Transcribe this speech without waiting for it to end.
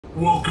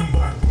Welcome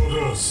back,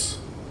 brothers.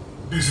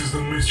 This is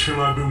the mission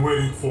I've been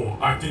waiting for.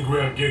 I think we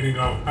are getting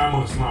our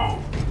hammers now.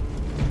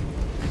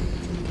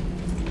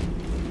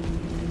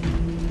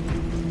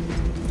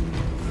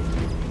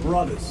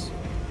 Brothers,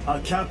 our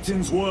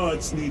captain's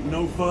words need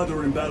no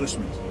further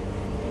embellishment.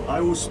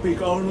 I will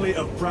speak only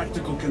of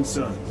practical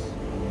concerns.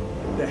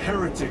 The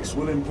heretics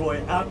will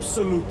employ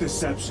absolute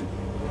deception.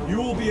 You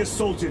will be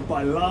assaulted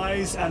by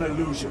lies and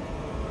illusion.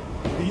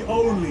 The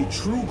only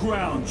true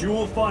ground you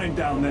will find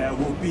down there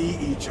will be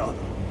each other.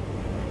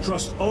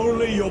 Trust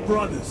only your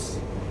brothers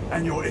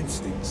and your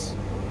instincts.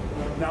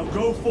 Now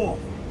go forth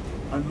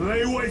and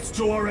lay waste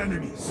to our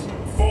enemies.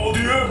 For the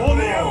Emperor! For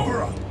the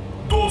Emperor!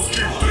 Those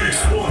cheap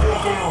tricks won't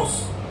work on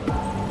us!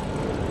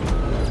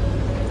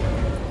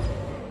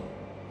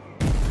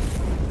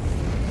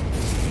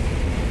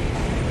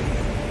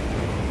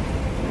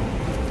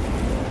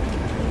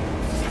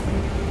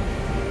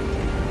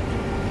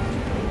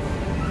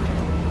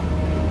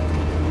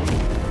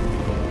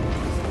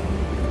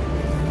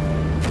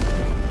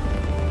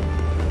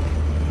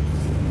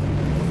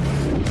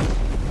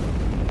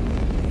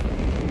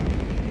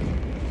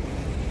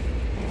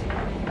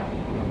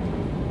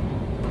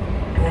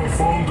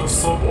 From the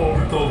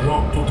suborbital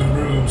drop to the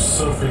Imperium's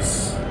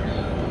surface.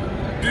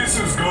 This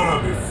is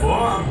gonna be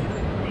fun!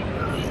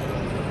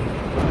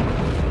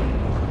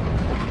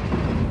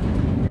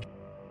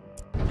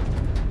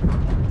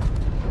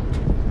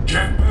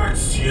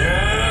 Jetpacks,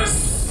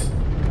 yes!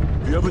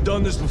 Have you ever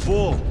done this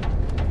before?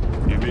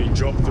 You mean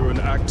drop through an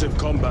active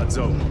combat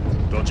zone,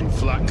 dodging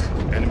flak,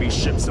 enemy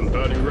ships and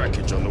burning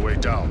wreckage on the way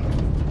down?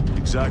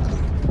 Exactly.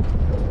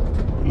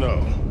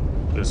 No,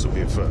 this will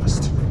be a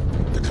first.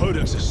 The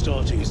Codex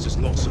Astartes does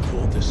not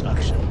support this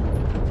action.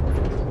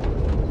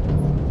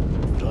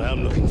 But I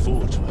am looking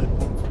forward to it.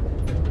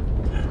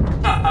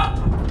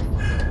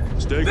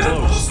 Stay That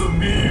close. was the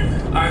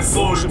meme! I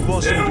saw it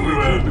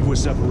everywhere! If we're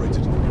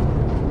separated.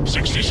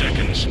 60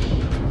 seconds.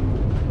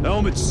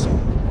 Helmets!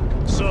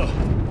 Sir.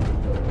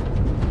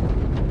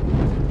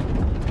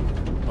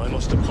 I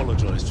must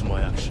apologize for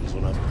my actions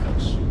on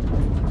Abrax.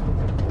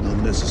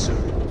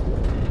 Unnecessary.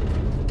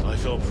 I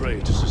fell prey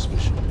to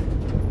suspicion.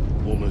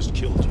 Almost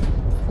killed you.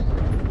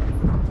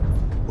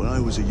 When I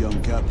was a young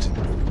captain,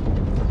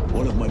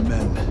 one of my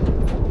men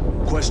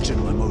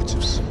questioned my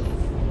motives,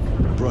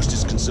 brushed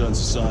his concerns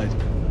aside,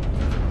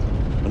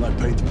 and I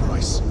paid the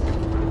price.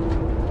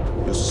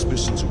 Your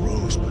suspicions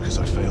arose because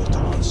I failed to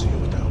answer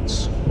your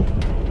doubts.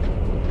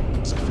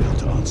 As I failed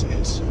to answer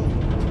his.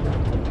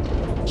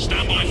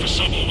 Stand by for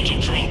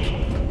suborbital drop.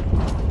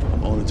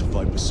 I'm honored to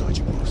fight beside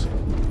you both.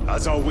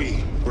 As are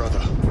we,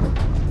 brother.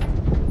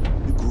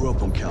 You grew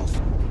up on Calth.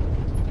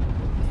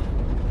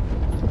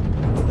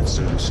 That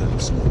certainly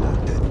settled some of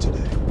our dead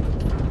today.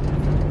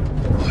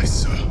 Aye,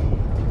 sir.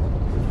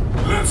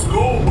 Let's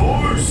go,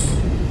 boys!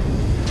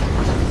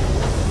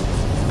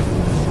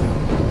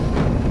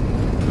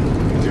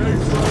 Okay,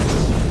 friends.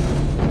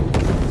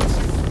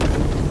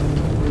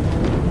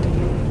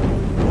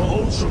 For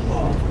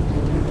Ultramar!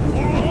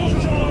 For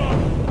Ultramar!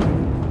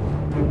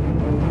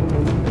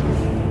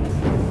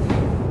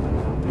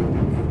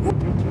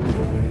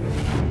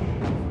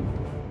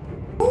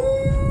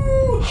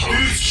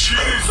 This shit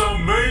is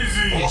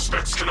amazing!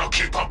 Prospects cannot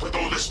keep up with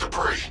all this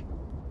debris.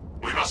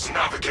 We must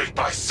navigate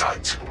by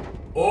sight.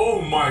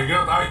 Oh my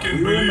god, I can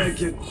We will believe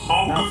make it.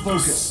 how Now good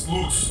focus. this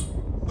looks.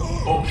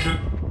 Oh shit.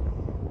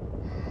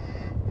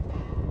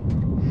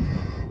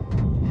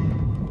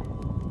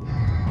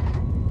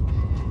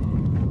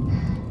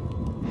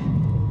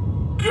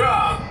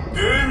 God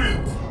damn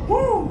it!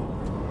 Woo!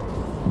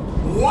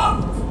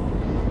 What?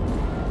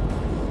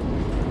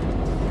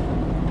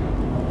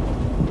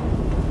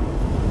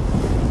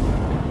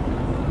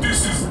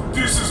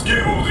 This is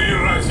game of the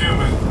year right here,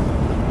 man.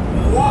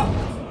 What?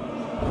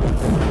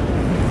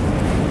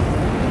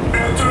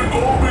 Entering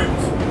orbit!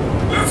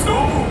 Let's go!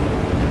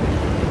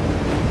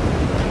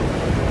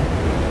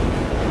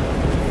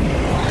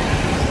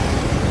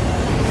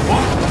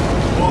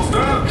 What? Was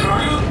that a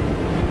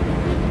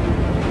dragon?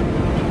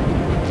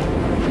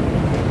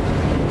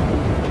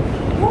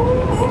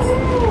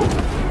 Woo-hoo-hoo!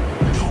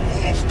 The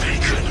Wolf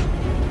Beacon.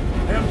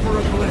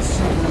 Emperor bless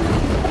you.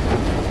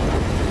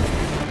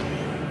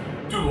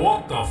 Dude,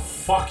 what the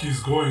fuck is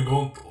going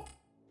on?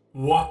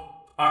 What?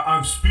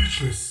 I'm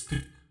speechless.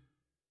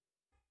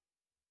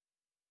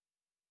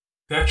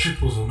 That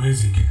shit was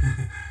amazing.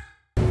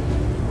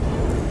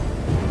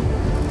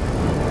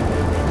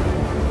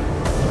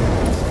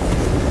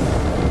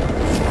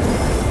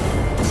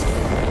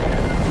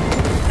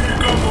 Here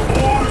come the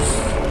boys!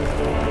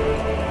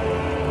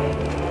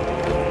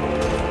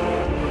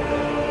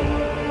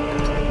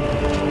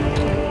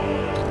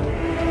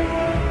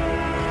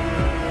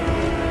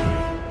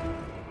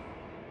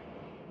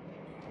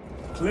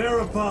 Clear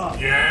a path.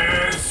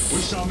 Yes!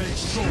 We shall make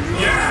short.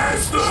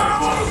 Yes, the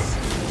hammer!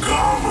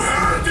 Come,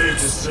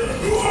 heretics!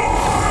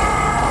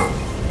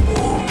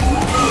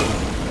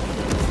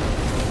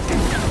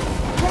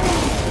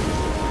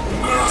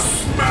 I'm gonna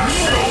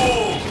smash you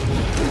all!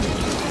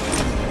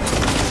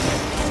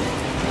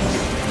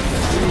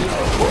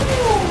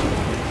 Woo!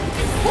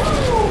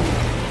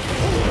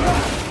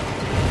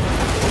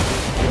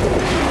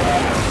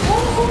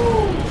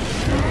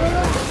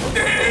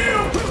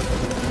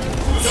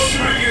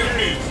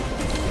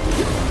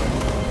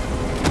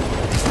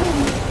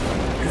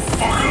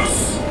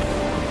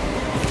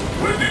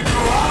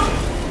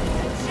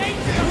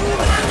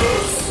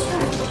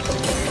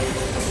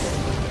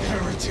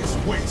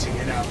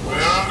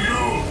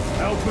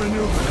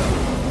 outmaneuver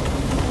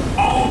them.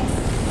 I'll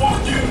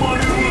fucking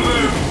maneuver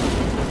them!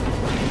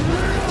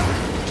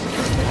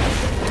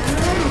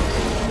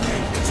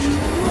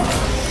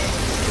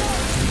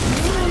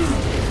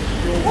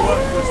 Your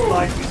worthless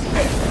life is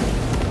ended.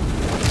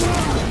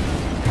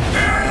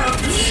 Damn,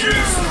 this shit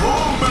is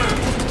wrong, man!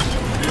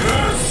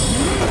 Yes!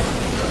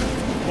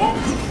 What?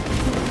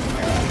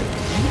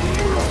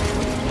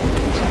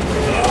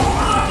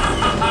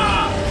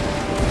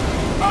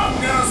 I'm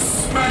gonna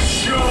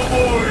smash your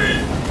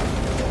boy!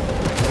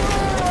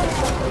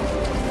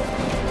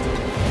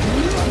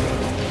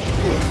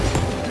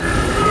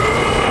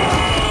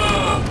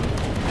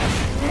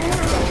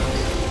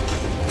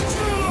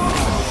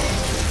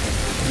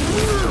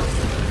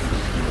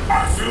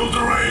 I feel the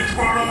rage,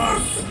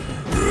 brothers!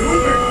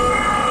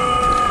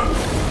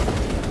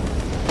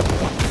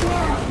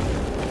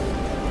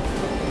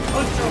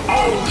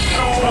 I'll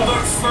show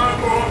that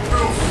sniper up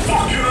your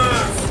fucking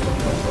ass!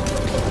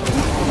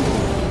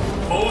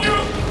 Hold you!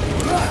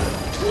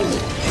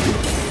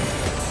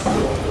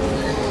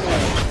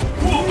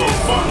 What the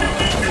fuck you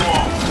think you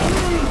are?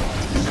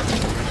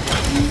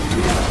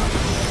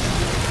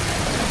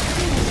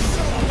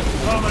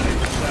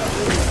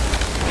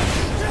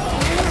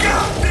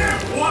 Goddamn,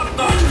 what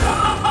the?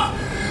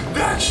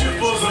 That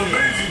shit was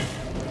amazing!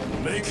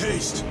 Make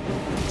haste.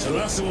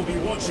 Talassa will be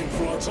watching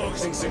for our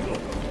targeting signal.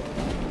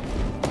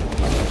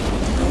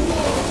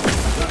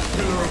 That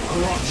pillar of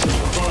corruption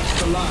burst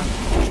to land.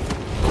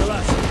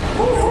 Talassa,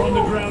 we're on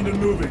the ground and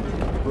moving.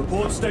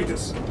 Report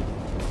status.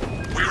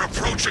 We're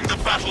approaching the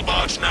battle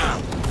barge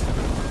now.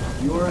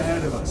 You're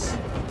ahead of us.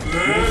 Make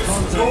Let's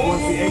contact go!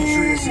 once the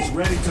Atrius is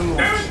ready to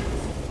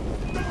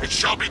launch. It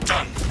shall be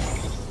done.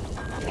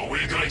 Are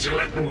we going to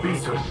let them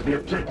beat us to the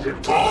objective?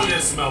 Oh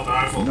yes, smell the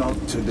rifle.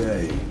 Not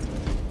today.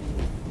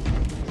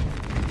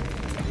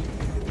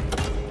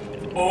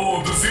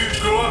 Oh, the siege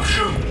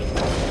corruption!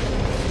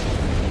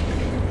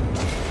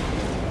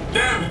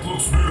 Damn, it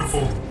looks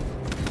beautiful.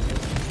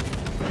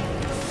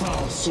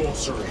 Foul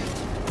sorcery.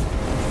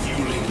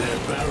 Fueling their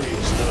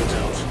barriers, no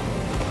doubt.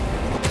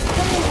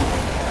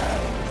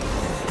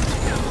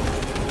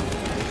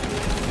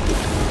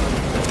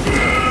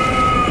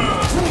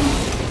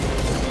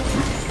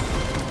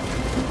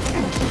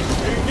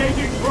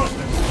 Engaging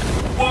thrusters.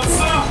 What's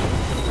up?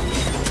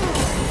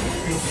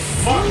 You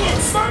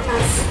fucking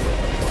snipers!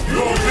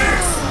 You're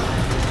next!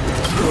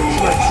 You're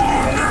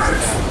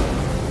next!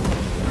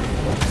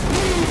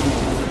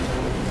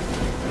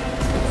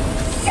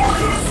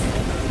 Fuckers!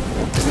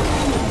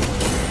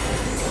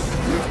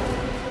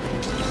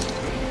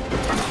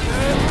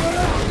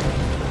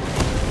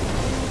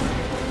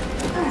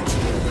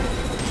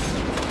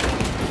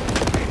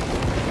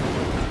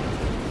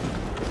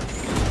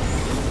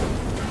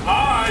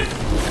 Hi!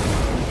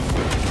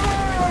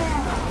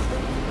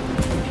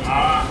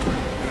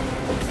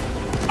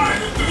 I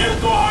need to get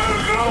to higher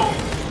ground!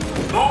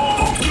 No,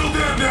 don't kill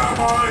them, they are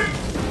mine!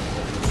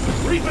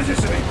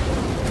 Repositioning.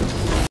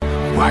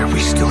 Why are we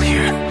still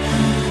here?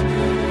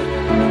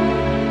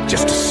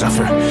 Just to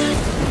suffer?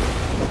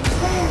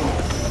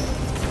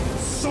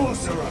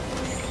 Sorcerer.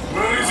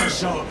 Where is I it?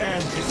 shall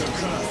end his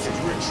accursed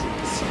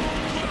rituals.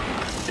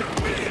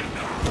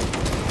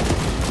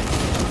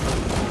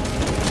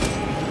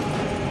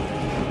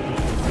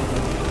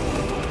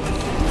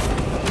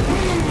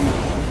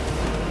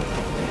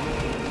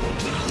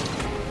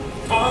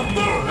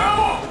 Thunder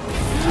hammer!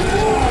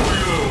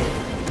 Warrior!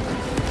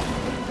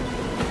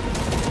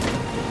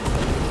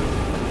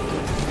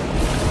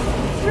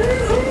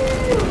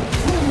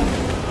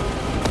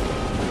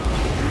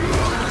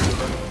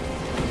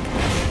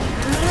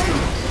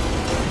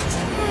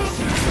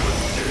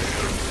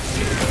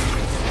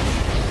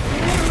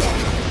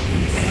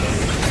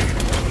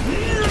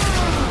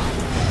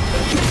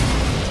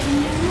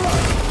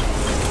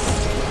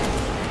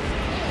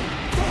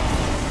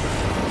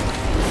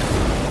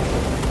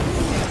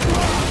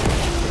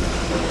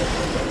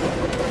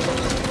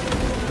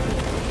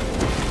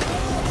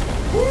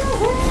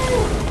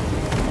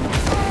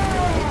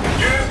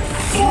 Get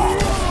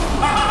fucked!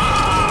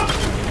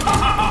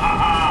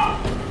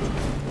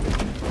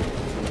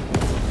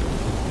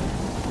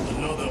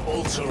 Another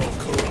altar of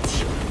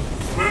corruption.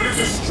 Where is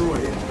it? Destroy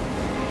it.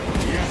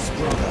 Yes,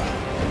 brother.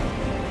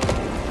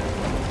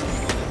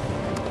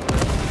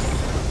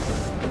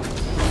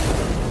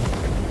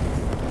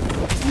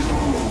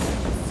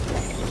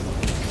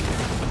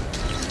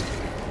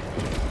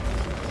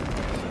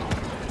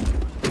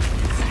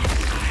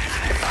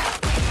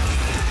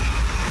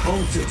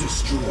 Altar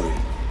destroyed.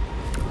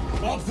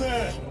 Up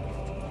there!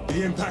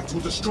 The impact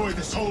will destroy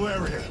this whole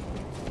area.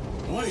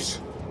 Wait!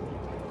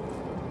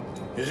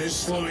 It is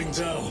slowing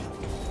down.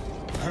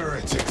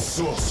 Heretic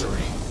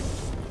sorcery.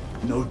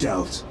 No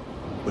doubt,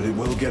 but it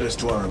will get us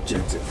to our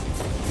objective.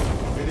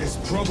 It is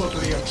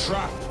probably a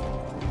trap.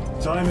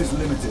 Time is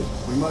limited.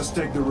 We must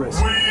take the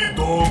risk. We don't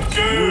Move on to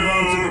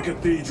care! the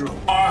cathedral.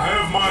 I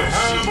have my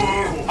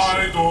hammer!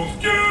 I don't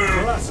care!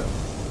 Talassa,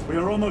 we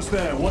are almost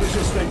there. What is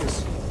your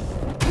status?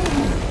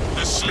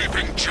 The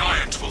sleeping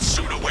giant will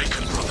soon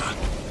awaken, brother.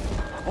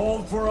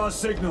 Hold for our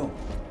signal.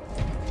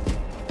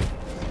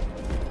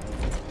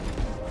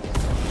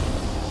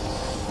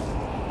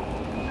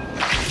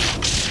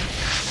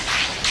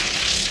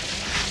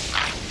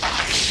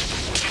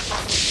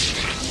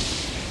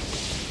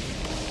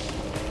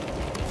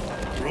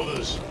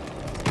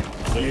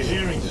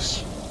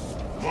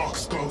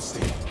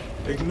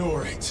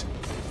 Ignore it.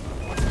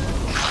 Nine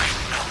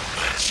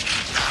numbers,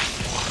 nine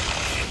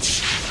words,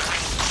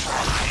 nine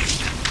cries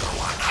that go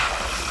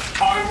unheard.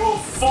 I will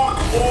fuck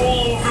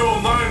all of your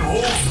 9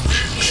 holes,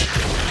 bitch!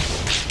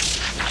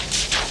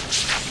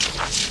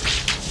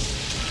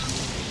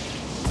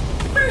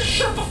 Man,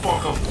 shut the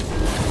fuck up!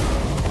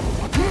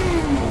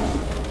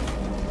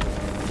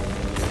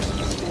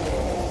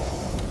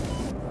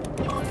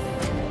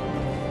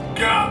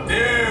 God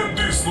damn,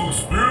 this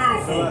looks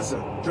beautiful!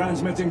 Professor,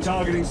 transmitting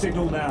targeting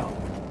signal now.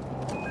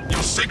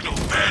 Your signal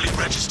barely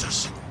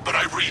registers, but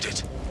I read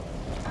it.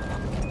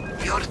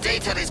 Your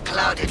data is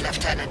clouded,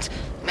 Lieutenant.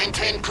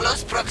 Maintain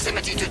close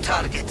proximity to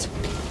target.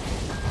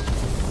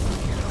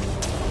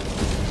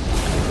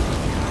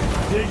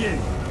 Dig in.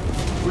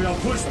 If we are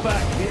pushed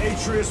back, the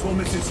Atreus will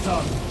miss its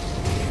target.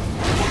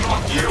 Will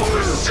not yield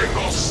a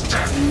single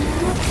step.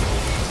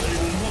 They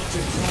will not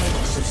deprive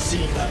us of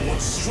seeing that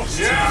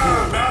monstrosity.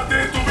 Yeah, that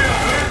day to be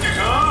athletic,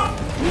 huh?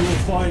 We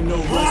will find no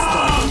rest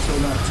time until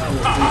that tower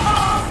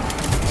is.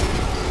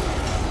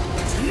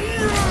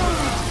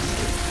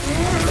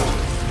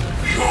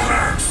 Your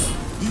axe!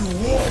 You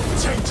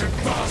war-tainted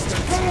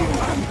bastard!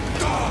 And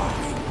die!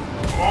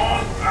 Come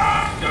on!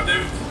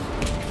 Goddammit!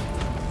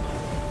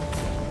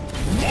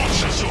 Watch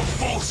as your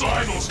false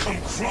idols come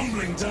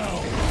crumbling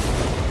down!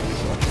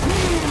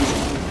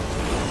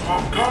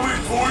 I'm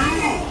coming for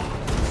you!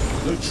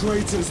 The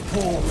traitors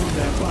pour from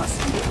their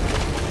bastion.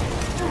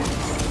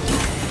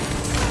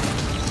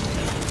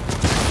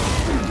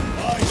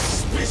 I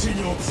spit in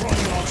your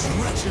Primarch's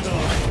wretched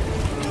eye!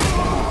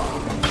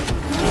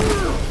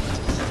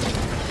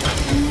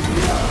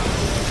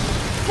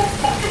 Go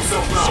fuck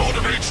yourself now! Sword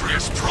of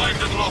Atreus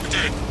primed and locked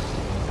in.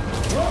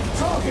 Lock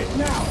target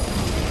now!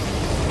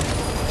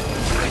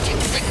 Merging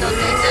signal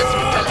data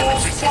through Those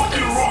telemetry fucking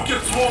systems.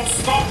 rockets won't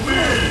stop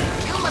me!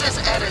 Numerous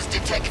errors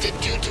detected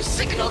due to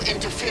signal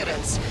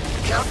interference.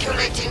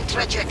 Calculating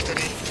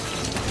trajectory.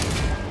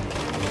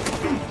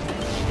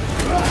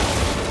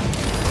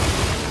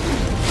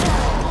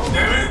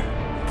 Damn it!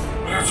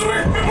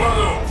 Resurrect me,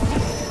 brother!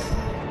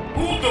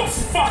 Who the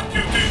fuck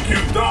you think you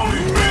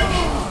downing, bitch?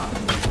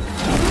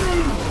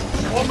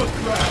 On the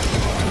ground!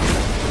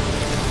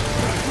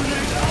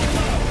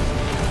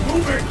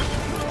 Moving!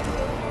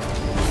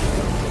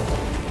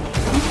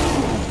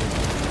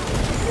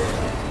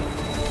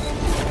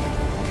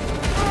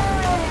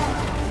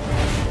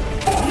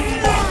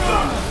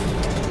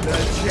 The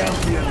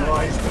champion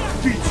lies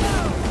defeated!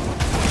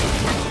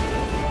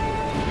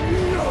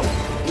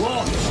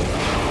 Launch!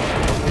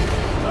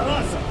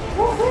 Alasa!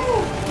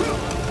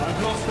 I've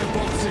lost the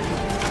box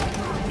signal.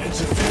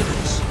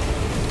 Interference!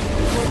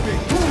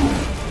 Equipping!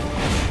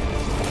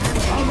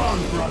 Come on,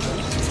 brother!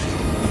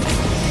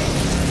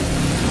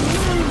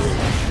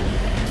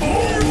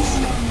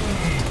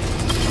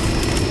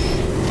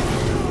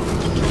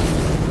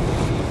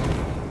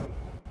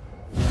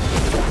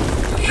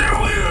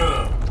 Hell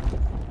yeah!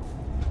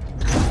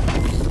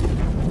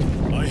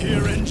 I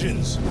hear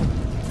engines.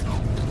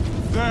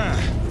 There!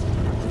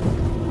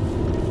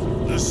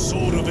 The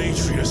Sword of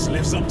Atreus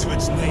lives up to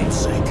its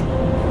namesake.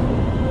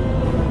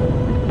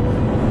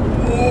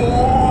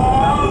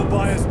 That will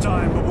buy us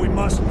time, but we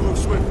must move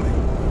swiftly.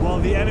 While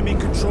the enemy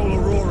control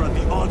Aurora,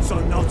 the odds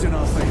are not in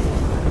our favor.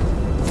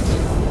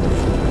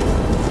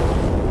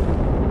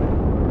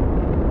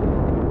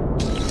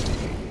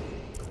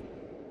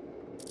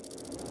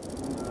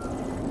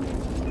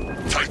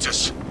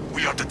 Titus,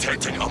 we are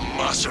detecting a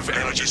massive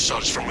energy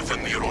surge from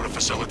within the Aurora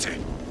facility.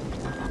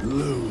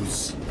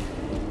 Lose.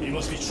 He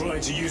must be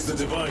trying to use the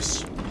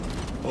device.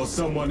 Or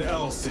someone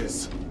else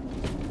is.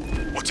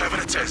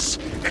 Whatever it is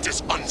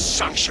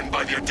unsanctioned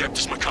by the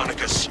Adeptus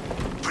Mechanicus.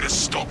 Put a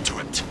stop to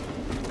it.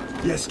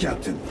 Yes,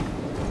 Captain.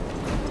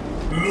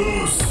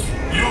 Loose!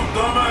 You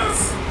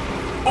dumbass!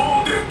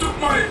 Oh, they took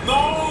my...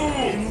 No!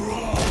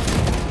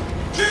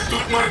 They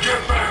took my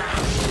jetpack!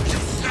 You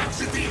snaps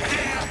in the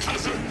air,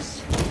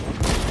 cousins!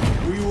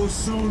 We will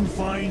soon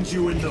find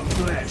you in the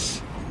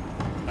flesh.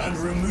 And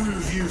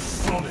remove you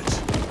from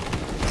it.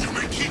 You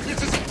may keep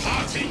it as a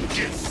parting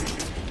gift.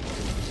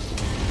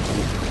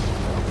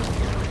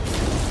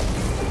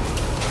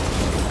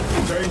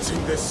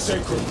 Tainting this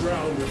sacred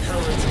ground with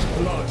heretic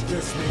blood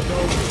gives me no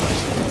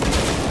pleasure.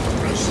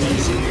 Rest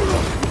easy.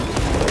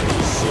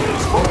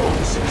 Seal's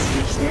promises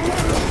reach the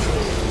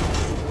battlefield.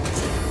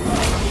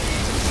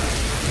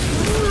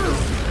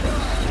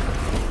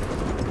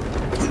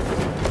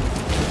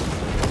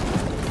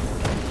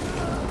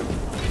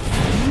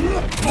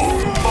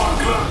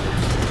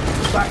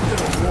 Back to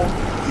the wall.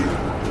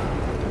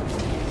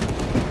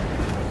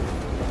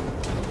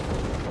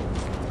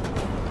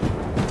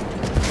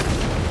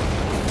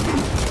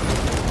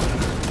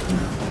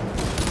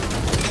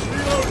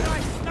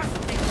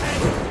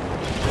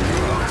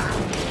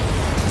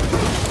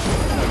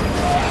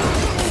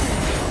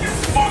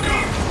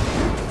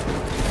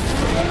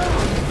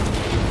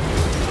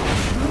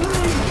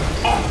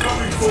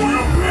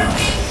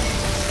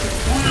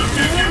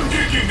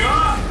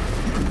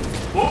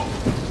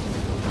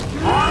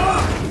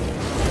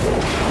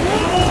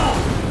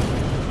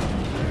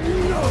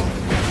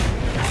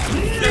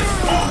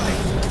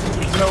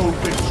 no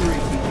victory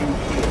for you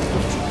here.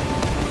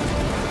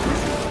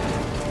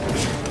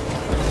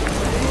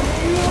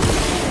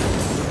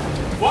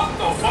 What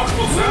the fuck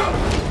was that?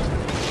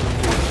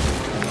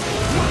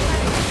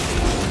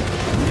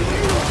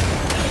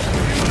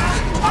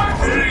 I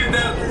hate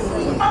that.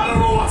 I don't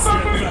know what's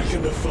happening. Back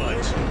in the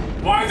fight.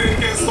 Why they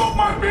can't stop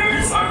my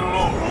berries, I don't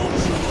know.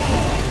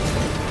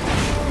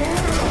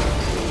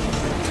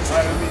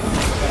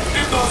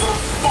 It doesn't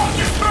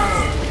fucking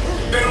matter.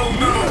 They'll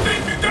never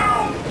take me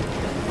down.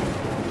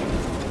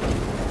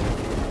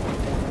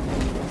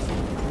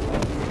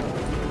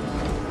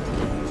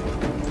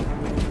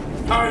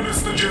 Hi,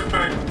 Mr.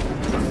 Jetpack.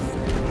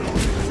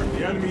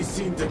 The enemy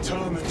seem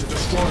determined to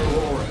destroy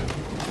Aurora.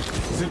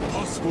 Is it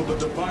possible the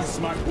device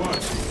might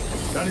work?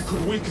 That it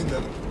could weaken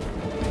them?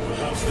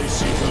 Perhaps they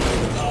seek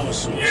the power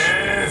source.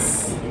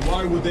 Yes. And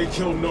why would they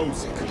kill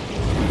Nozick?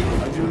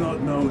 I do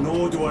not know,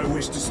 nor do I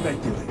wish to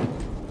speculate.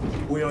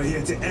 We are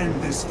here to end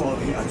this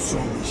folly, and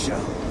so we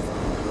shall.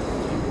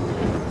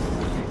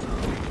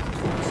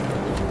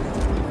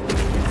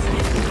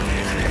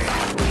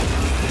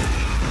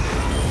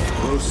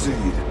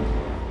 Proceed.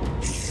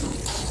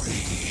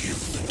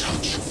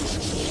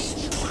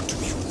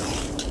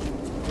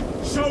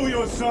 Show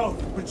yourself,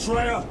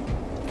 betrayer!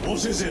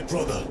 What is it,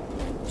 brother?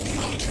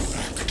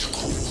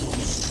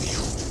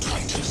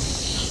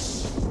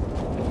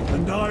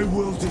 And I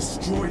will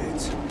destroy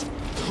it.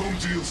 Whom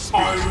do you speak?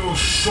 I will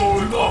show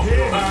it up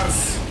your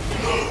ass.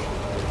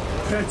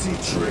 Petty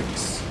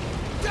tricks.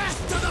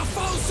 Death to the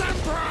false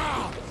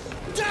emperor!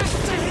 Death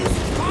to his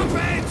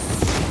puppets!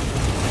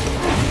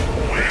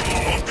 We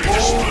will not be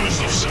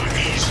disposed of so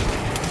easily.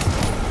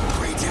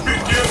 Be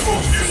careful,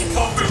 these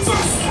puppets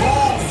are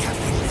strong.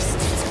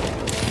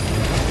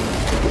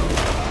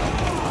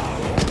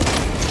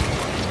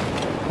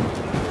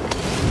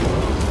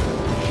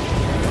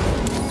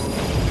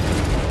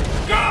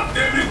 God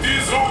damn it,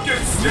 these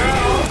rockets, they're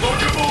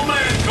undodgeable,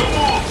 man, come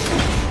on!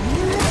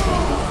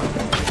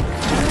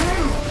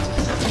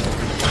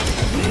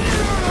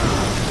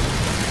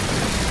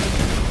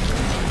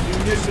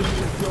 Munitions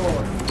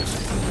restored.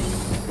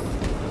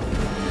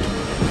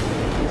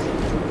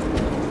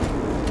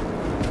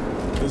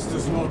 This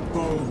does not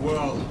bode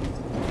well.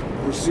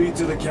 Proceed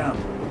to the camp.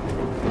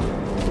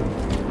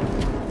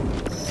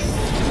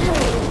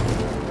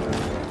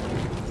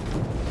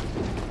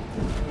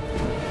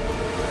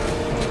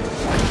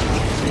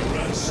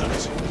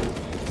 Ransacked.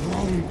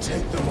 Rome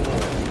take them all.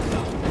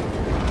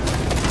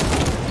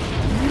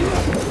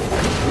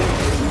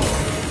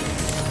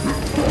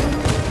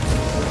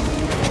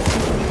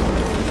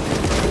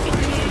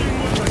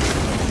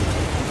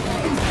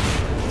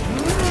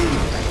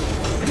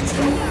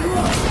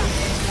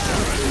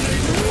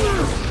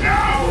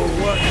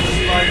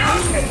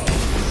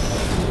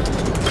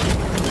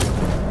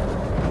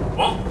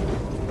 Well,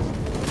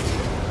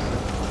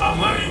 I'm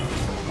letting.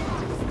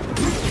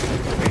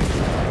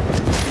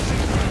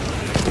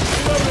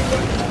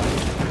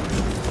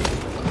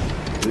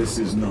 This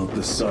is not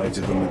the site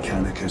of the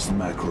Mechanicus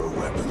macro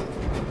weapon.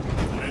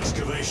 An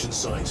excavation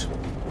site.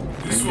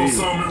 This will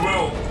serve me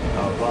well.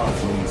 Our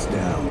path leads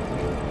down.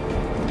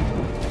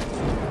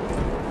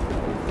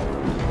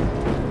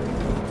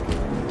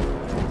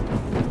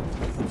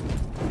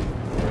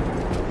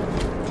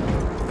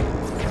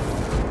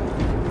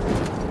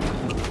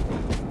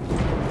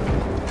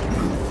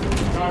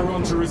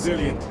 Chiron to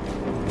Resilient.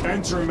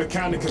 Entering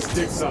Mechanicus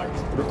dig site.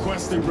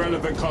 Requesting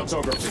relevant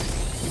cartography.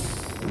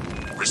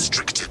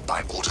 Restricted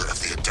by order of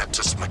the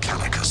Adeptus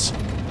Mechanicus.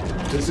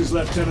 This is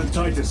Lieutenant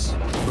Titus.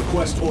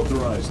 Request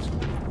authorized.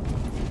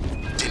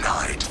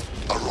 Denied.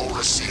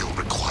 Aurora seal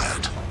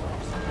required.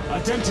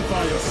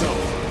 Identify yourself.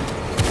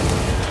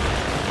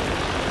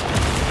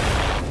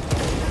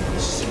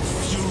 This is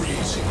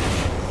infuriating.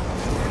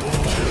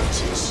 All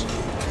heretics.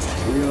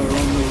 We are on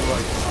the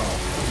right path.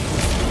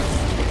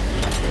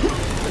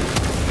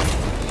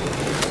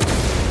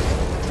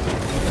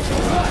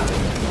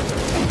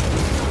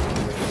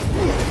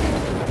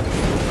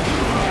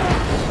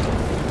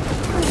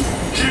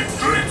 Keep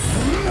drift.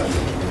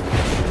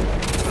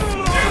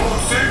 They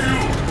will save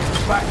you.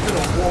 Back to the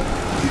walk.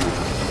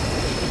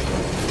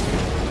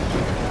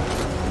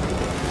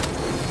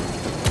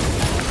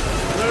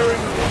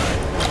 Clearing the way.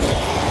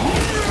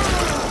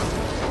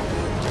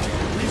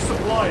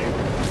 Resupplying.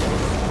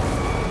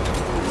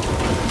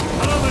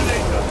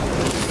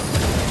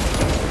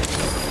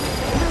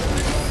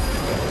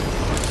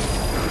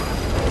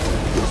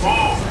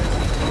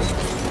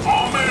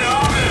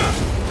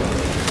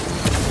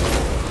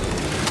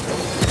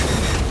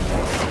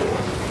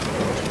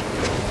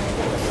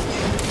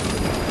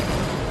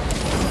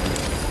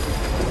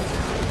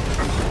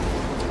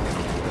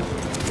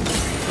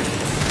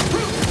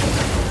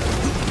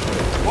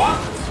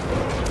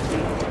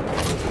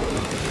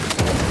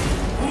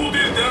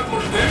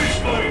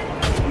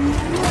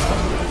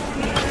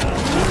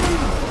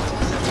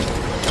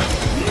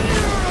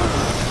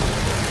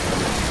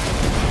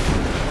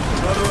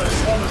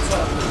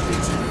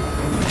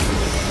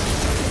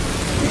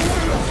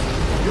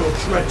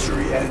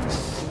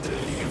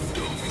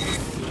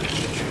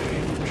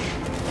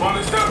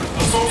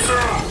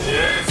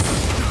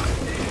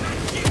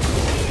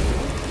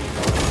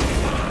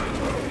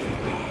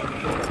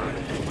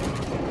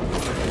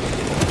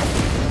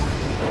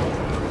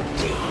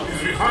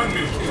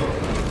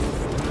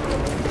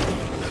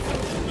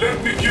 Let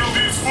me kill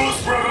these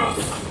first,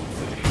 brothers!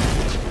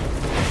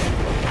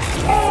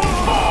 Oh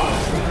my!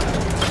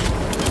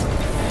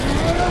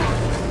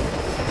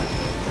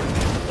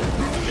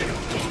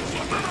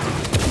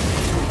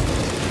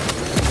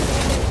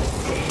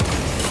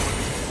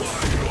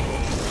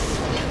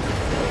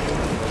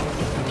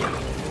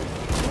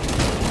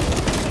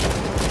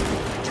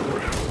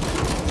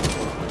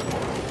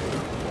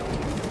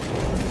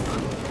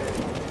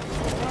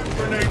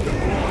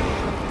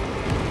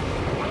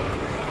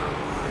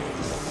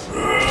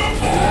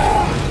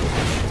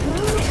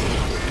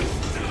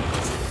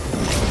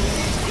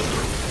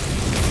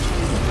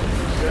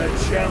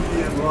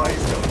 Champion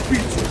lies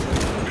defeated.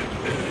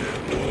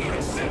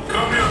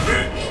 Come here,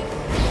 bitch!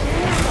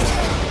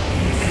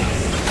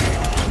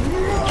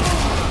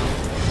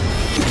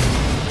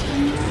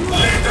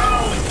 Lay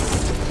down!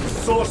 The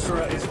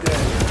sorcerer is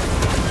dead.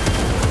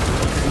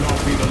 Cannot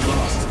be the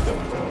last of them.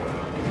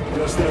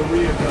 Just their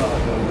rear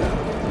guard, no doubt.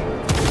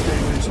 Stay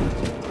vigilant.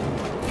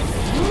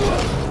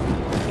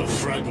 A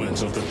fragment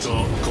of the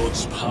Dark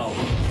God's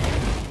power.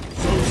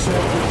 So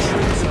said the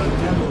traitor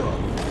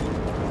Nemeron.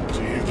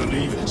 Do you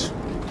believe it?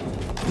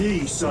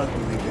 He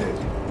certainly did.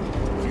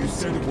 You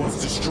said it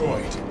was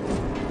destroyed.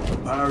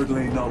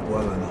 Apparently not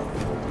well enough.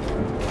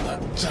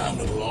 That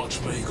damnable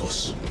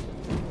Archmagos.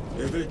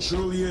 If it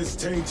truly is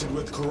tainted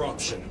with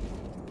corruption,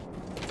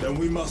 then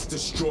we must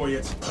destroy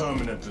it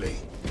permanently.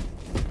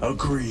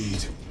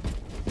 Agreed.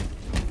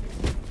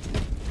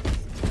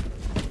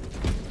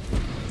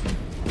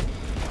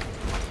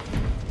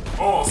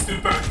 Oh,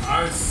 still back,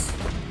 nice.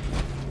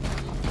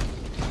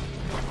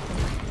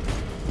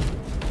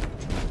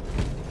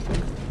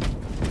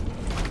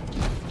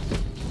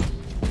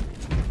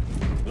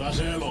 That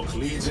airlock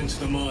leads into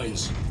the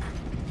mines.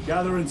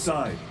 Gather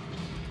inside.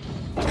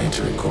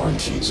 Entering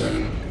quarantine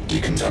zone.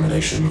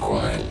 Decontamination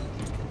required.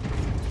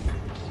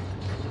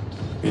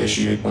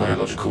 Initiate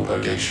biological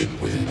purgation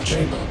within the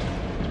chamber.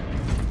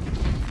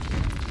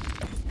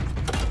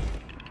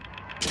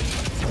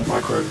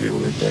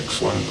 Microbial index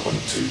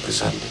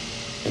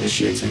 1.2%.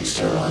 Initiating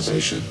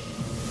sterilization.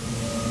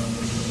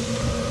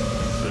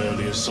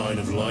 Barely a sign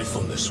of life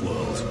on this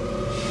world.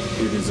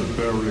 It is a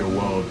burial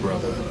world,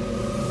 brother.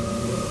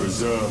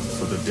 Reserved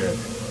for the dead.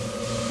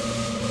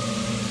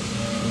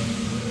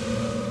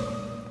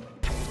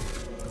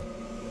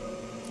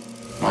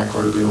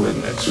 Microbial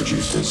index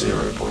reduced to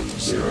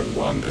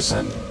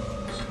 0.01%.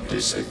 It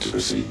is safe to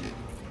proceed.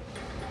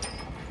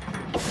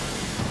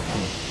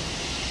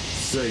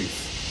 Safe.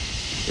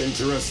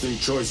 Interesting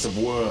choice of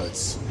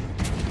words.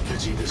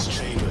 Pity this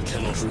chamber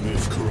cannot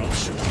remove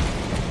corruption.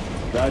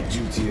 That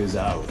duty is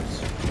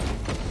ours.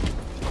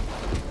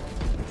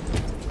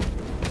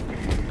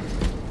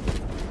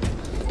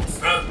 What's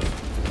that?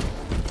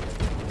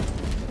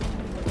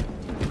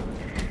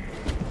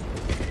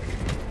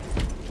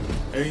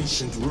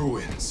 Ancient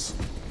ruins.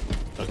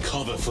 A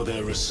cover for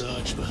their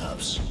research,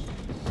 perhaps.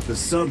 The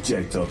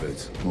subject of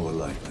it, more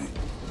likely.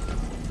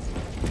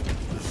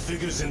 The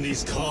figures in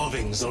these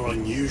carvings are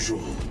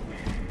unusual.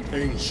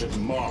 Ancient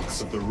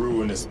marks of the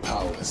ruinous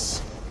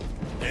powers.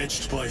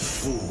 Etched by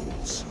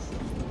fools.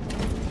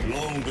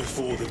 Long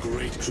before the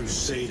Great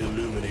Crusade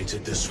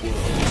illuminated this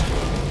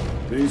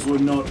world. These were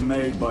not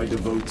made by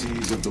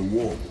devotees of the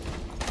war.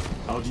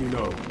 How do you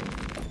know?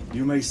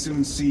 You may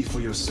soon see for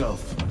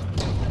yourself.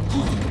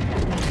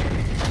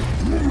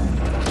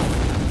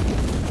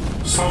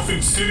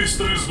 Something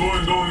sinister is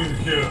going on in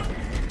here.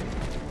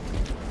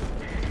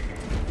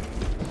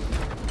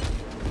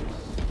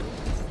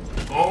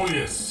 Oh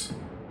yes.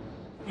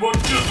 What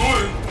you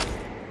doing?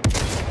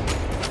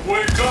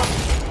 Wake up!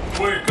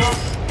 Wake up!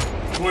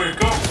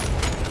 Wake up!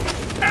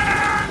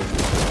 Ah!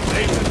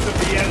 Agents of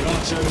the end.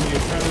 Not only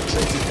have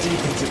penetrated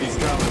deep into these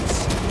caverns.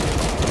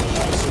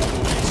 Perhaps all the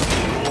way to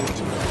the Lord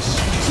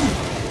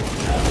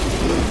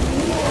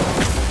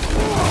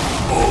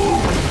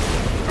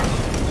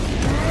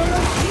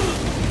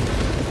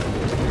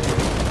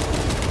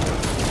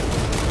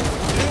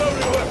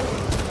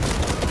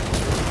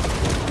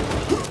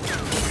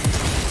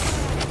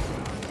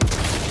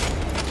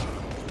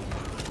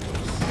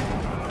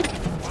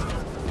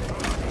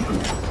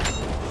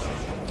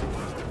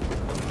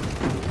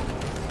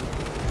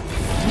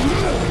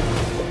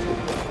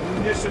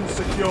Munition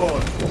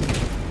secured.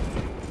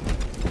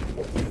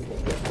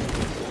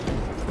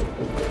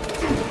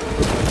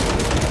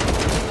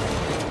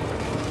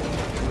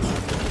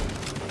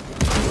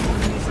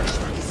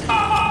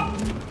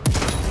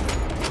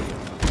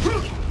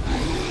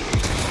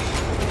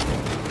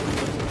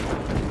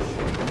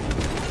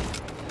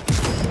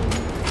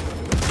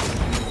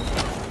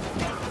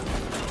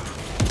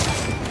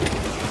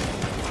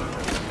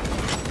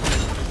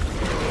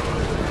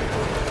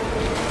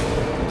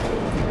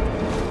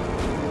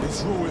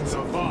 These ruins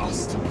are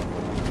vast.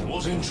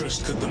 What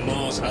interest could the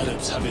Mars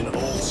adepts have in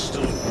old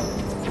stone?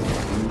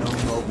 We know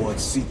not what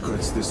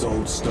secrets this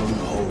old stone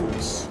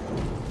holds.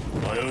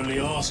 I only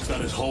ask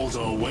that it holds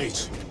our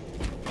weight.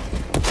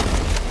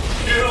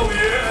 Hell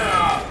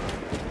yeah!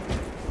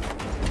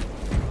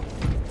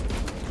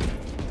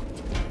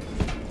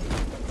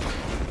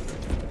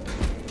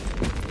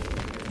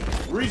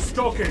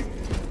 Restocking.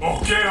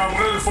 Okay,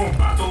 I'm ready for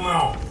battle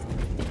now.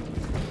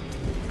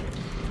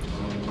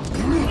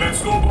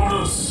 Let's go,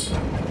 brothers.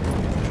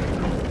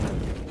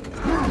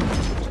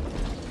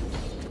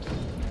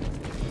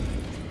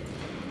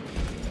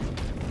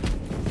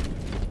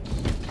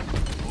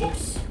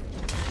 Oops.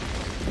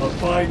 A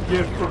fine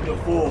gift from the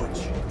forge.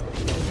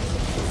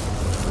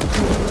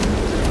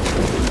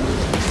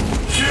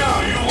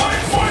 Yeah, you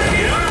like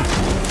fire, yeah?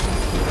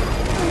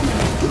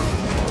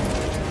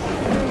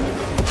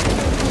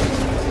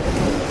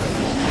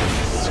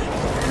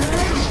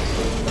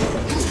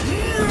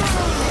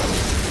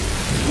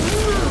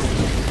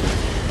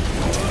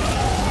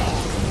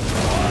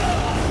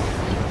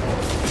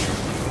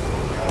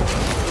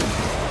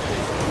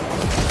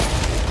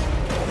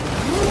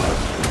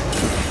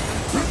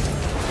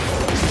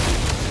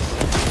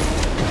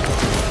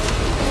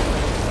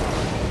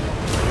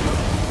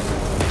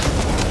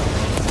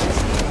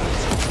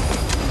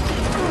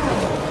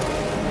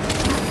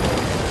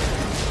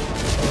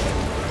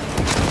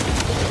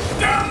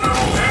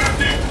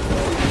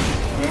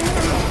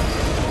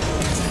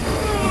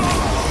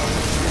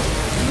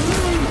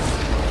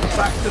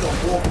 Back to the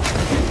wall.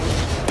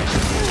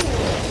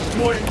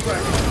 More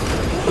impressive.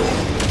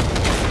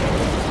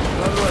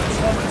 Another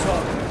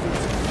automaton.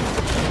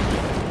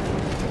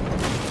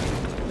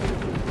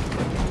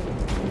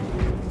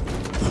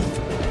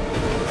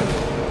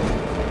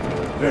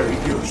 Very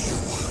good.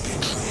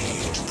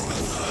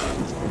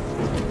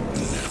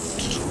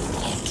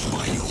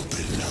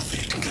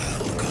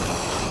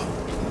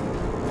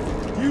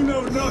 You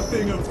know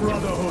nothing of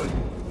brotherhood.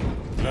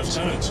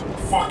 Lieutenant,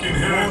 Fucking More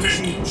heretic.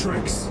 cheap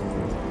tricks.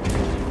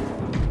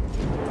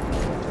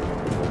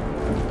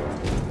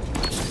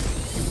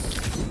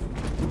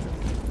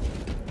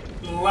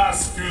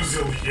 Last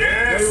fusil,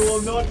 yes? They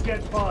will not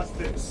get past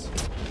this.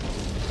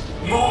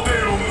 No,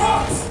 they will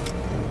not.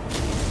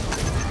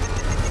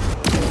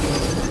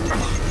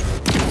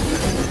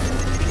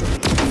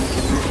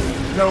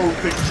 No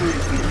victory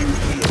for you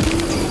here.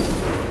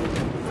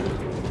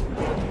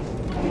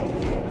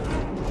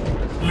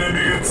 Let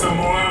me get some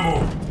more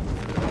ammo.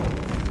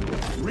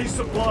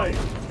 Resupply.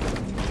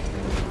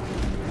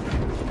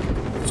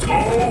 Let's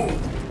go.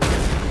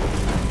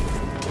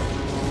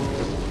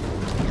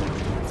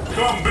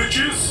 Come,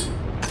 bitches.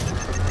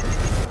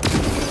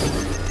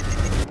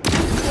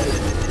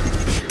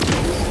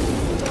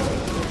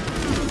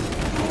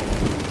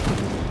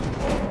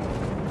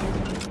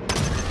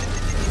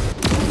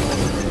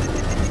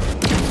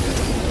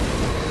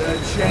 The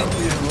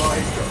champion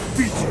lies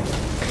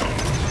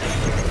defeated.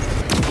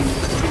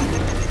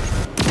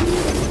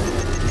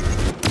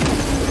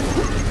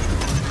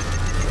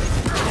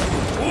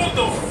 Who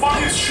the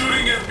fuck is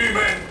shooting at me,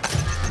 man?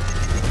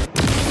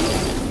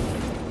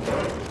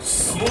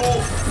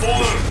 Small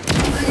faller.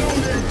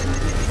 Reloading.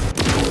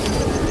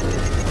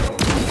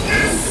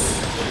 Yes.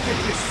 If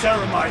this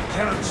ceramide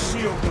cannot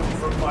shield them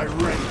from my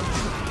range.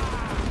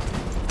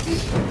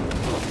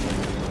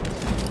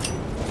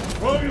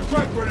 Throw your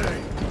crack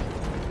grenade.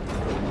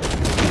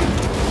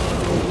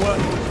 Your work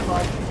was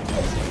fighting.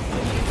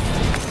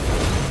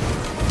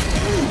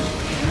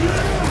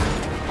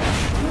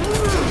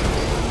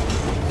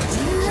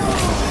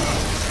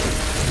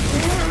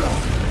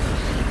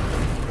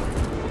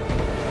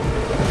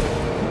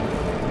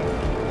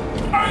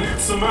 I need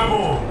some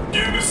ammo.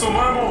 Give me some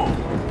ammo.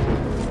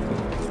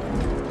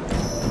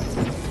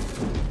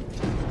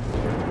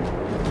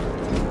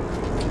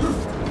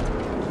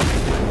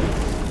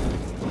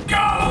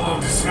 God, I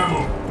love this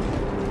ammo.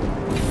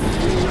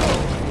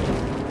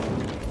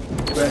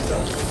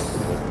 Better.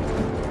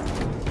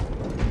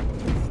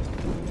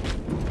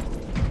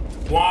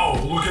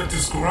 Wow, look at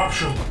this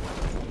corruption.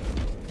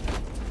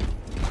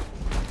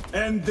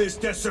 End this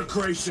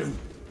desecration.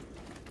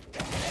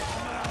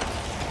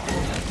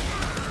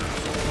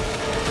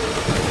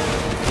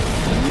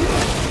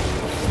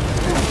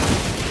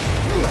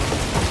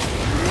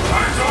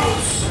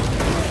 Titles!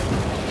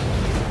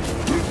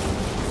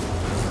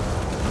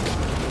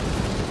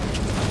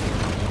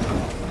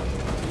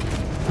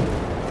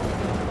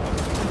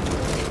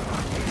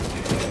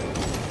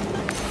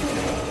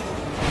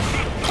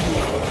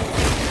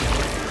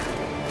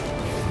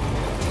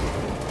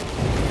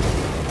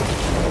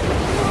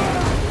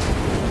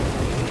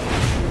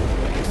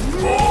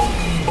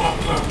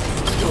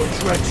 Your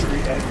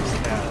treachery ends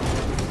now.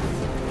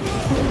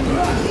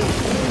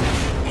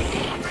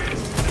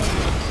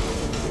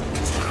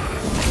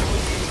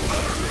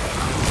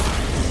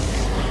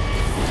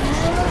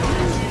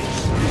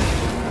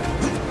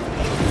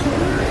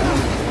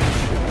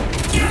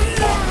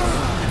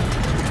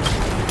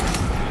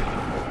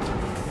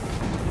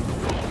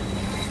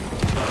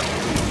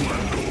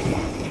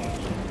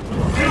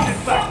 You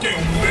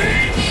fucking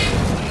mage!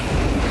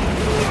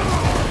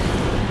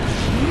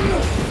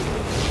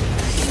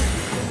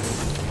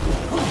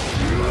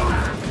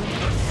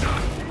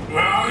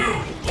 Where are you?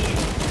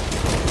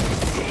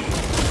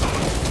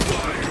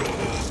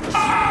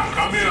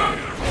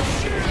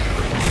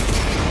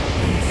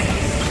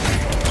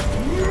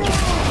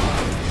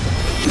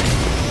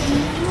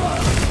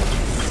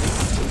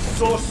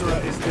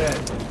 sorcerer is dead.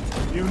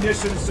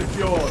 Munitions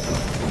secured.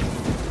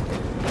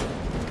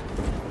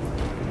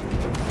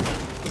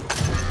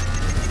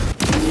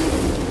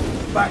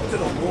 Back to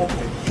the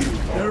warping, you.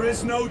 There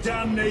is no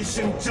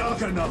damnation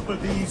dark enough for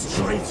these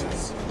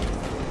traitors.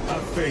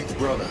 Have faith,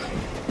 brother.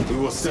 We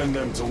will send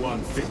them to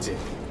one fitting.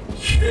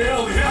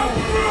 Hell yeah,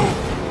 we will!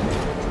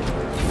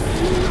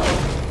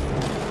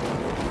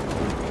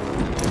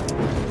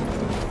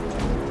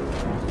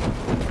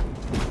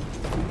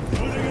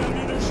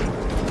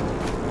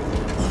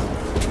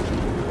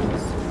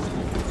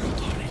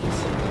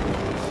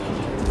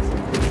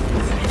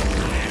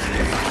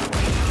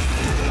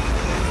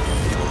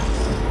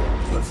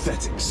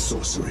 Pathetic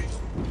sorcery.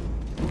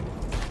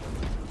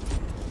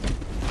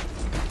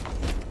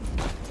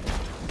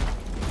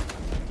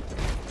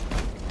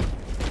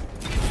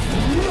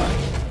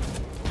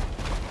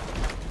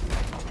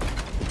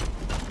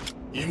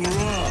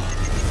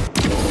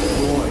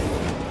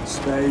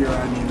 Spare your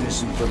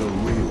ammunition for the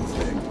real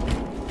thing.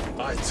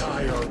 I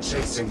tire of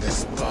chasing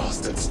this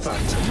bastard's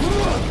phantom.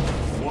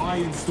 Why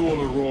install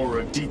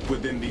Aurora deep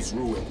within these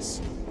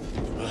ruins?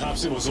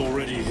 Perhaps it was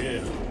already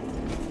here.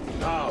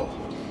 How?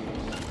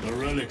 A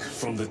relic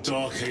from the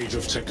Dark Age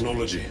of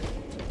technology.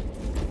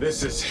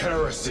 This is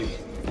heresy.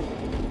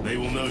 They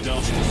will no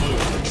doubt invoke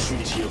the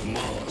Treaty of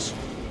Mars.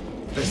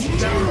 This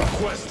damn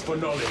quest for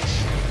knowledge.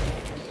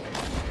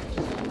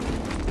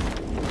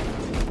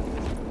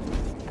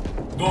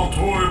 Don't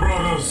worry,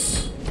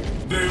 brothers.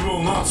 They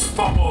will not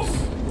stop us.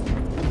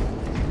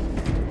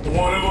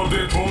 Whatever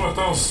they throw at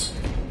us,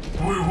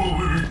 we will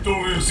be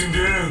victorious in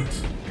the end.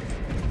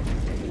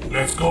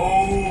 Let's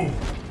go!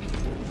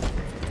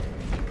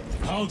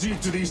 How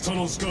deep do these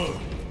tunnels go?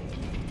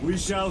 We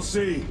shall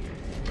see.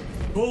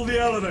 Pull the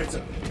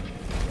elevator.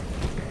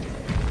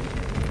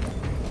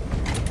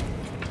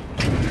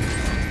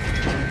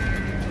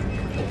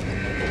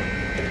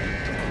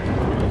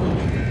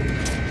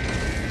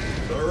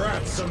 The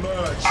rats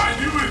emerge. I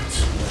knew it!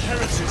 The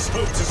heretics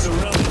hope to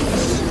surround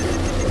us.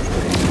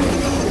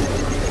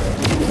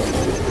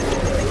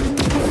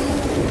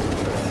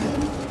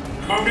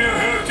 Come here,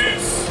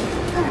 heretics!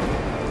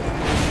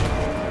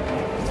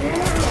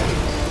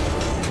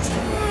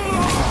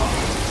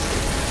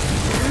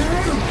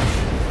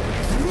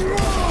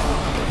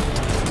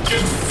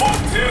 Get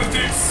fucked,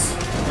 heretics!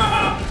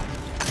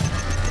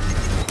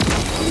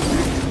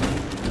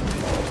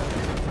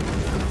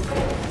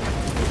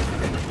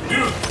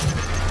 Dude,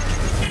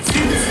 it's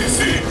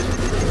easy.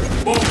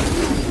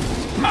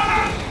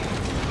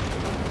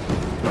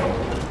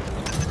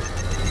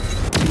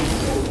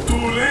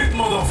 Too late,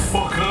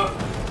 motherfucker.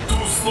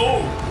 Too slow.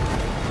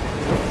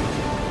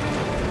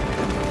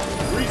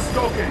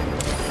 Restocking.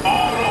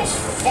 All those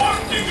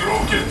fucking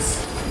rockets.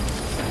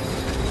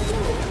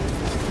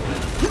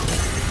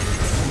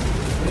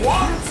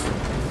 What?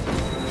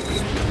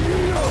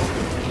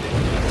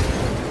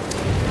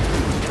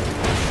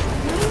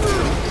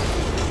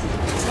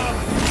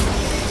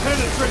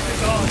 Penetrate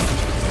his armor.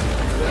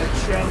 Their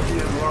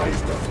champion lies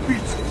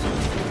defeated.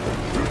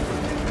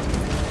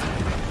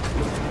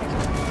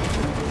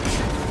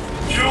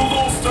 Kill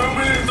those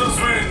Terminators,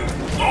 man!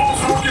 Those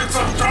rockets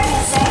are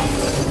troublesome!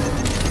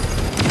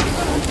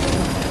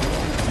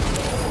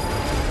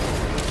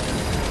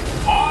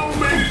 How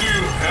many do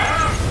you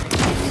have?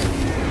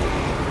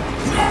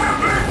 Come here,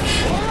 bitch!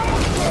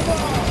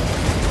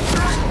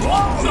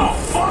 What the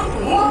fuck?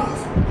 What?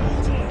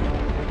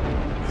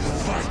 The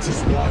fight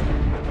is won.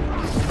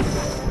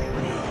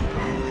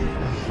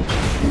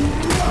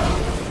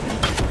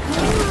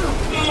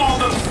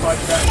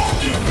 Motherfucking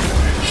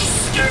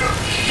scared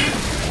shit!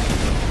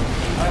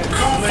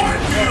 Come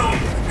fight me on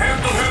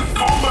hand-to-hand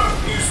combat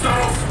instead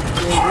of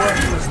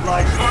hiding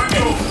behind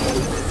your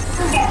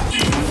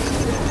fucking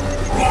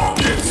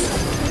rockets!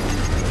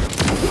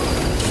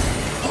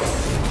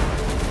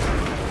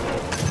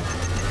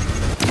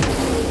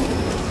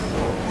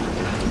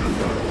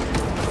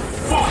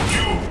 Fuck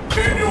you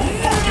and your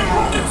fucking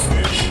rockets,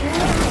 bitch!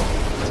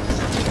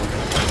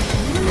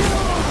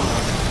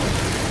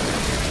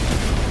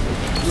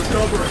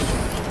 Recovering.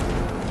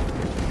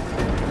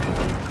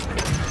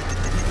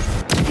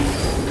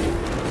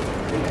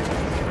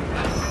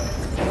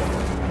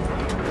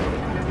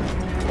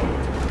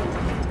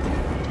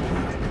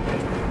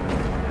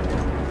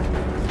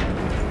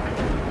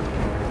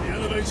 The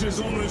elevator is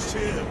almost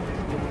here.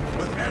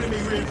 With enemy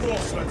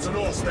reinforcements and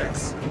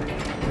auspex.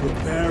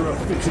 Prepare a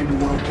fitting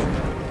welcome.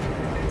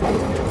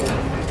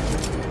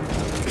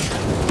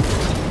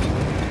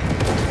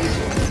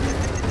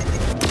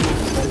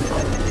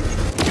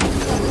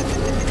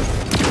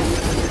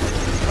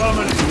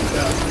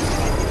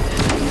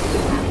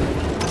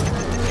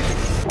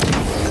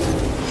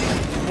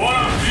 What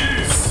are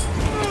these?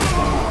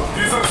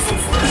 These are some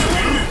special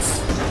units.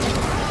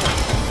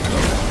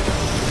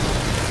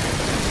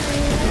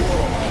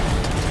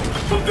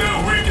 But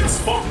they're weak as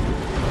fuck.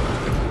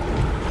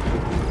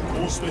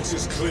 All space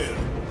is clear.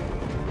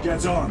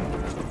 Get on.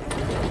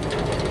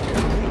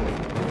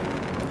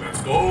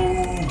 Let's go.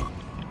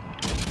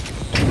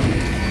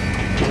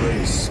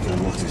 Brace for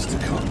what is to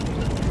come.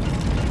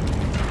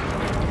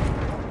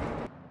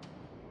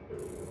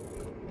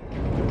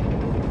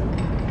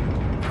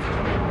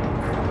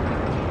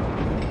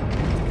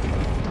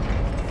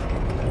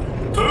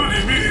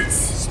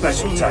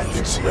 Basic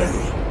tactics ready.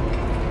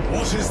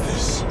 What is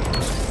this?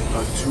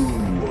 A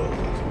tomb world.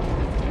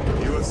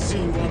 You have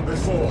seen one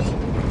before.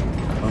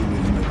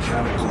 Only the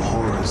mechanical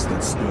horrors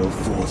that spill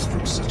forth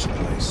from such a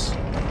place.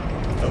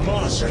 The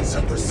Martians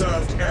have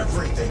preserved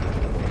everything.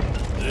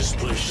 This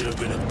place should have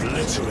been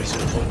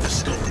obliterated upon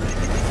discovery.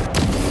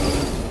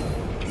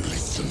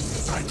 Listen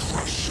as I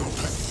crush your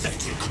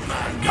pathetic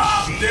man.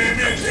 God damn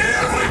it,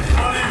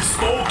 everybody's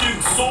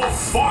talking so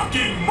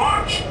fucking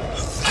much!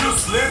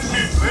 Just let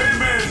me play,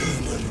 man!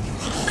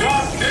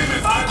 God damn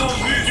it, I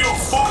don't need your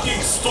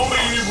fucking story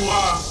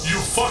anymore, you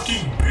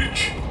fucking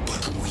bitch!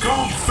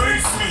 Come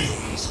face me!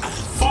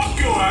 Fuck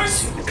your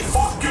eyes,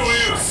 fuck your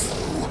ears!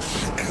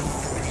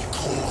 Every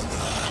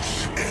corner,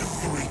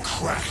 every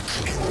crack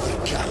in the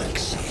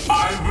galaxy.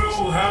 I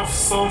will have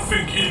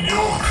something in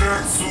your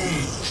crack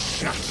soon.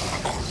 Shatter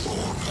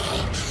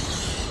Aurora,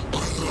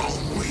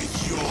 along with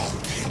your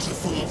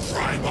pitiful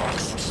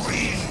Primarch's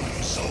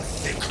dreams of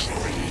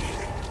victory.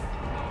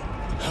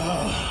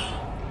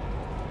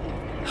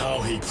 How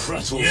he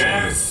prattles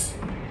Yes!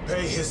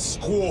 Pay his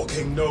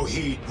squawking no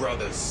heed,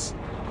 brothers.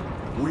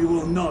 We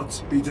will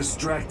not be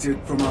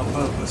distracted from our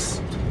purpose.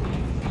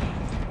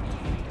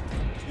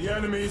 The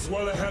enemy is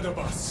well ahead of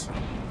us.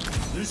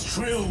 This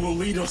trail will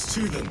lead us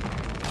to them.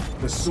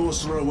 The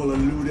sorcerer will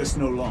elude us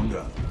no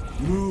longer.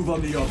 Move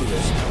on the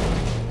obelisk.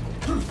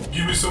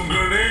 Give me some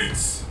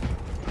grenades!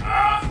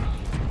 Ah!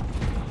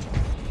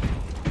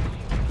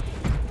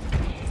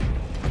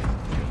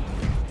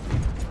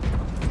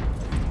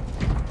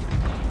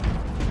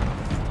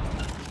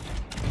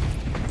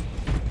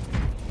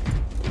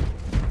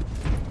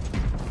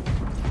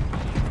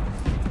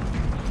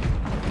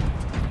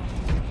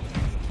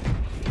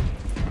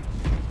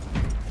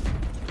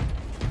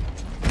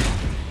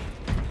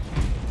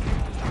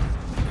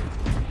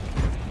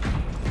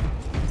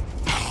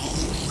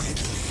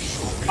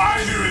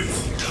 I knew it!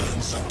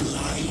 Turns a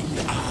blind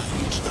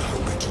eye to the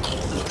heretical.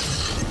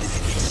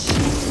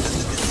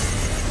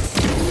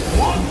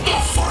 What the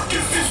fuck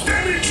is this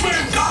damage,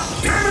 man? God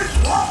damn it!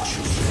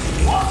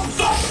 What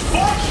the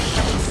fuck?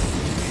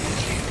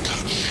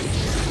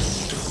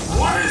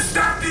 What is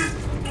that?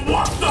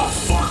 What the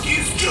fuck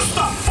is just a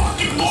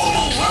fucking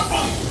normal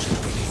weapon?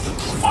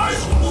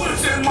 5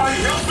 bullets and my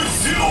health is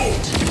 0!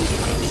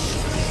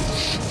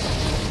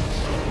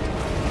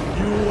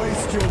 You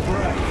waste your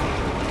breath.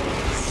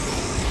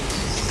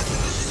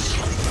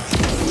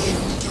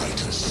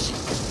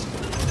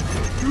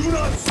 Do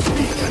not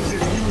speak as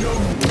if you know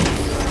me.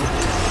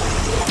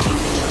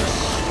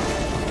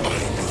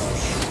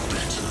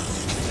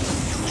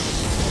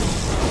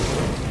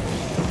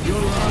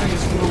 Your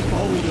eyes grow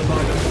bolder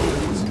by the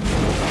moment.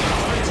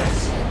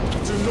 Fighters,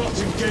 do not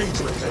engage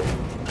with him.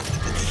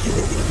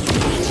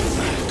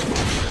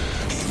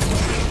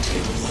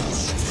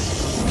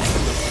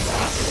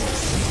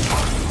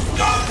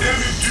 God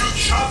damn it, dude,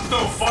 shut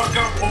the fuck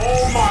up!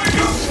 Oh my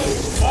god!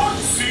 Fuck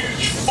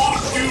Siege,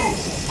 fuck you!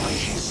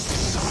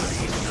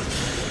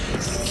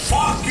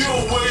 Fuck your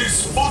ways,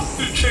 fuck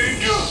the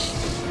changer!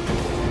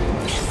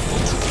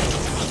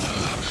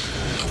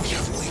 We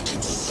have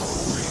waited so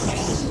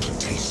long to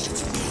taste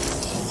its blood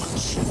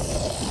once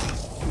more.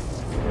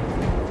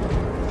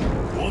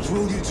 What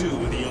will you do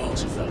with the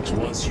artifact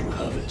once you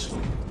have it?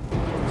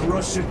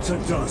 Crush it to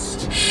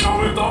dust.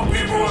 Shove it up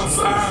people's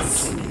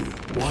ass!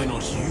 Why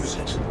not use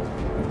it?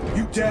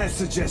 You dare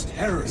suggest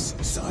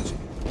heresy, Sergeant?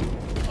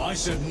 I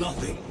said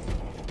nothing.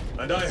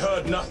 And I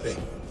heard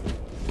nothing.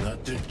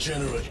 That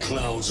degenerate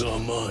clouds our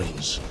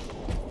minds.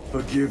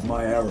 Forgive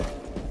my error.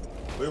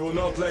 We will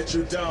not let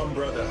you down,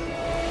 brother.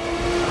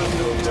 Have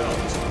no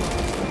doubt.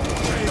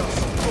 Chaos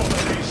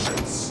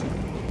abominations.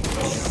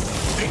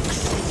 Think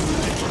so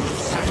little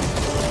thanks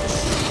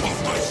of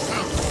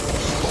myself,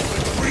 of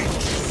the great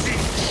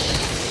siege.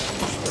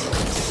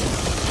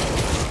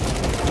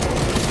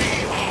 We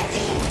are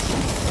all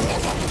true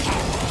of a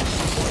power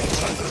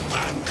greater than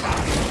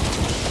mankind.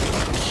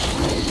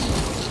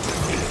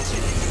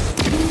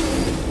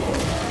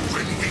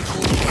 When we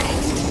call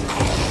out to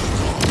our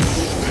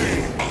gods, they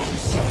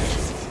answer.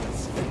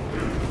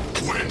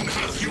 When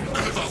have you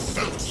ever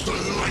felt the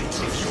light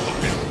of your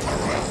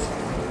Emperor?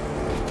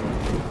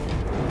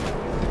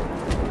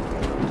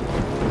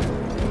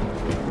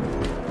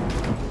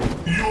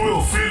 You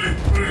will feel it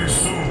pretty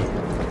soon.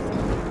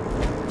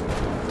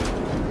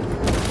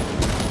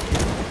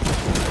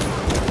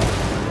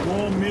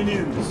 More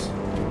minions.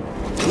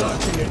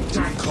 Lurking in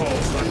dank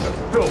holes like the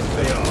filth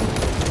they are.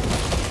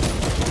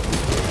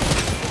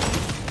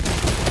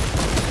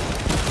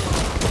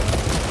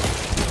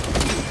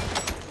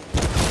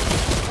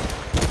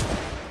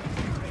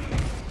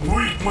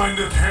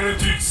 Weak-minded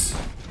heretics!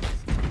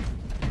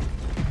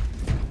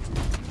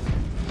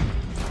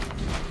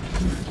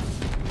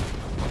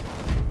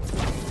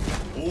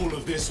 All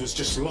of this was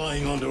just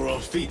lying under our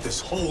feet this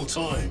whole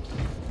time.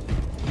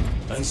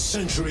 And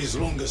centuries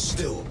longer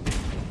still.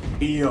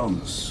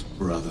 Eons,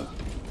 brother.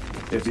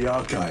 If the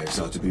archives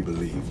are to be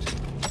believed.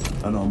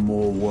 And on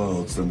more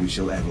worlds than we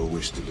shall ever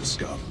wish to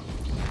discover.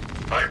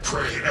 I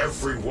pray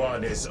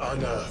everyone is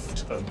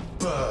unearthed and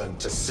burned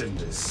to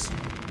cinders.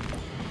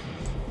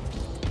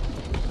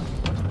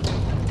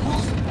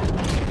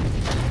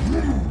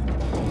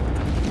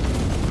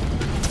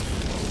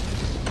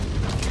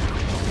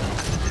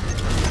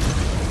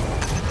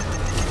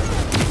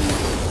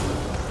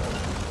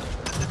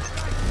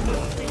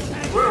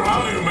 Where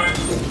are you, man?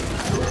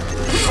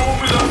 Show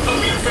me that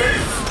ugly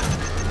face!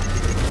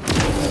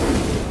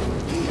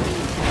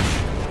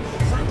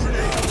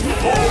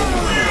 Oh,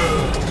 yeah!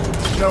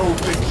 No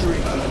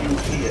victory for you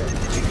here.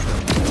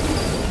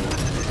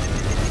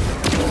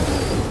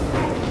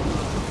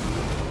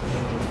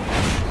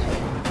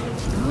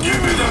 Give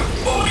me that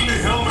ugly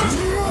helmet!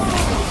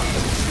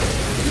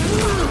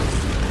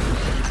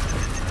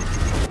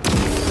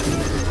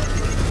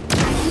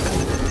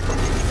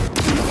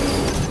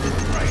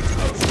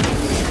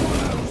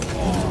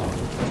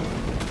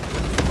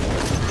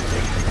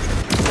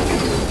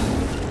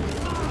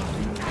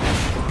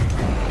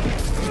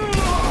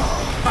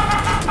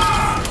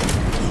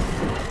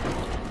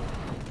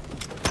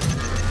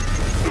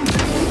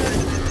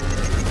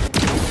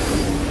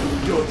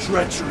 Your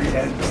treachery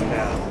ends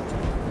now.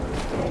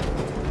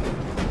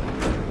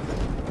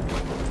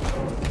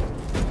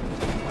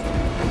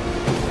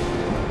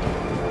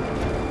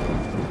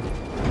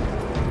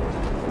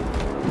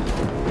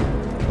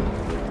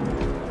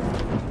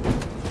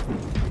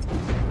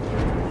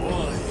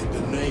 Why, in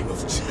the name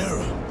of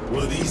terror,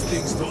 were these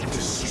things not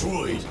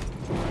destroyed?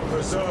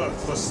 Preserved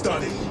for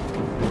study.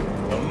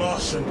 The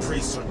Martian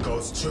priesthood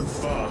goes too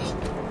far.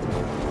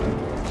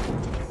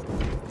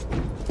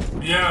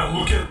 Yeah,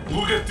 look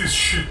at this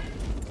shit.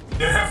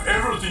 They have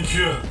everything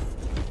here.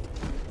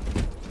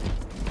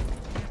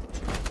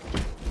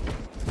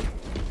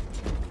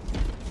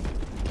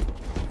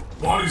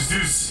 What is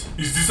this?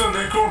 Is this a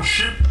Necron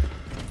ship?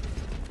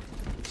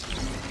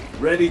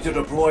 Ready to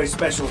deploy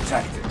special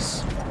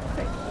tactics.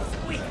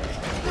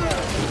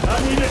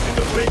 Ammunition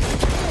complete.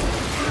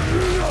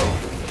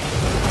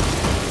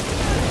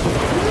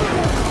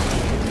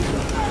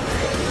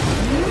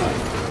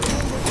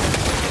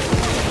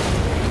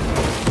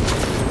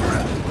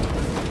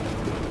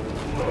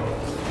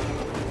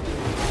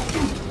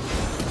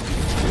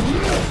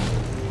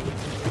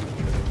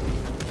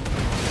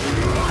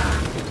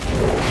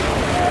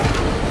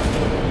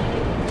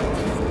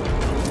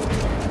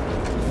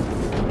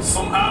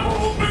 Some ammo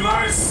would be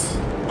nice.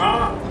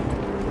 Huh?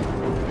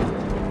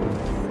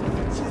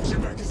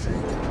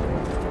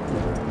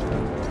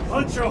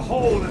 Punch a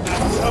hole in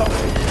that tub.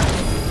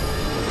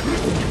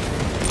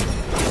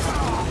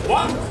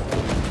 What?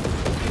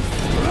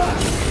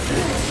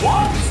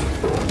 What?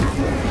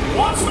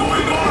 What's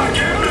going on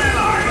again, man? I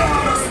don't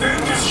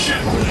understand this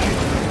shit.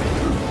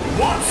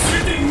 What's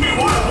hitting me?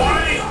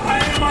 Why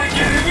am I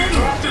getting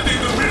interrupted in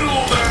the middle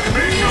of the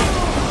animation?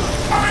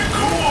 I mean,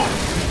 come on.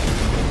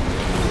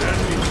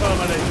 Enemy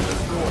terminated the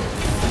score.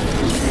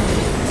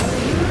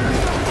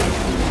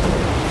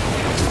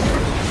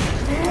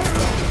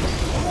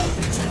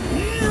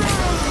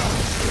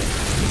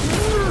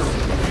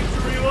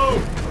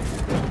 Reload.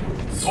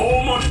 So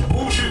much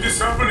bullshit is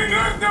happening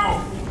right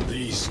now.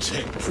 These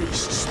tech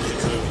priests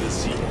pick over the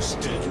Xenos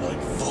dead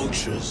like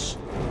vultures.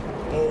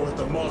 Or with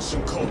the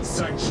Martian cult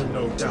sanction,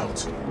 no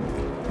doubt.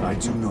 I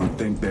do not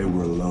think they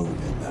were alone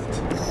in that.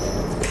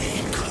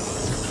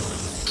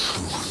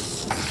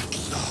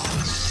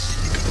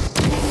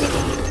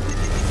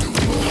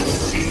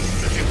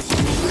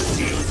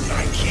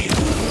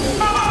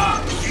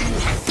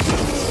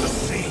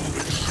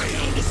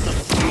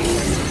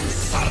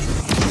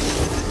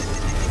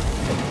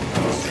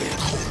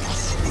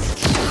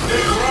 They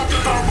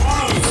corrupted our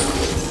models.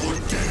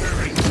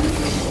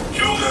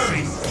 Kill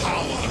them.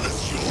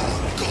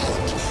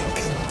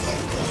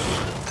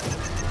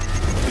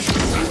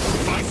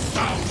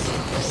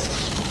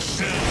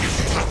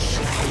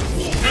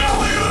 Hell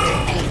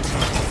yeah.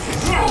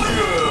 Hell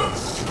yeah.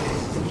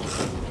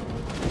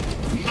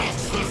 Not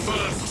the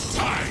first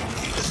time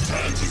he has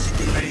turned his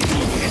blade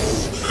on his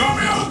Come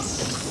here.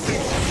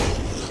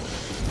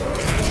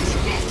 and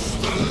not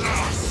the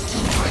last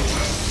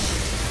fighter.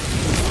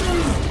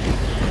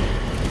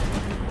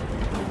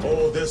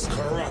 All this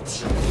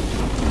corruption,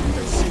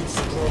 it seems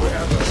to grow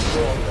ever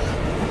stronger.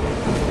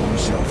 We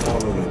shall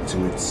follow it to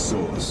its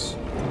source.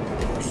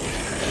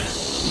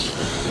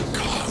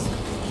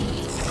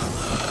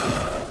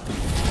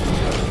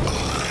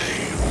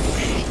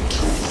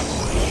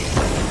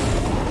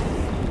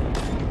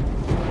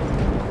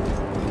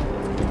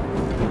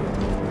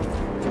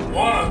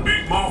 What a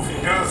big mouth he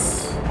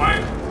has.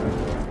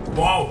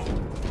 Wow.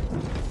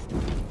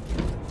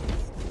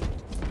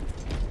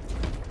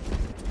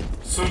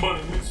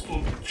 Somebody needs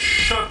to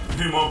shut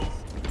him up.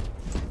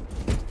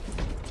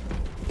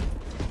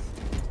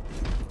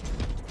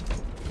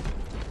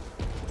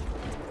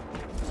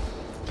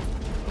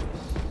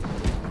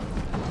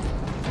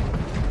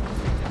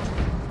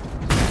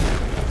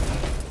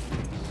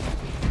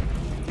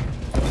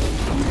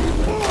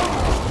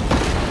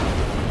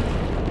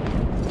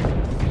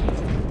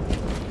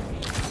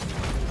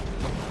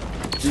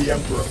 The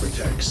Emperor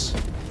protects.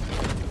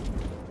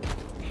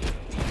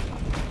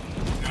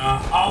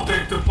 I'll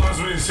take the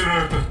plasma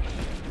incinerator.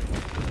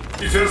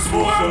 It has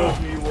more ammo.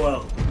 Serve me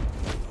well.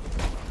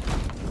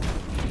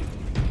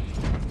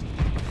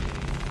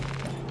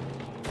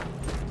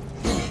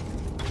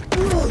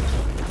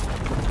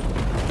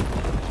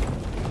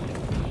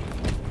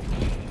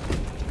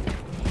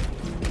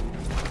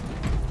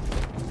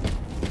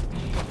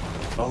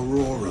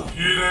 Aurora.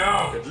 Here they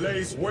are. It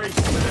lays waste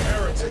to the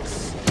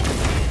heretics.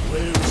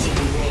 Williams of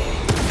the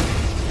world.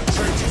 The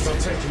traitors are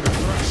taking a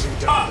thrashing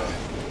down there.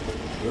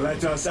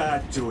 Let us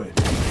add to it.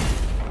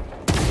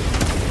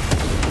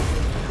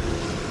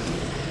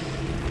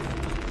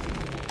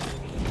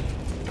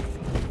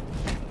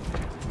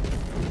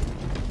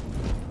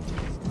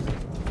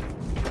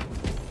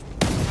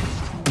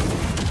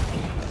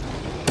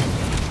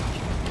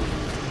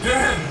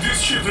 Damn, this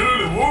shit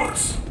really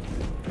works.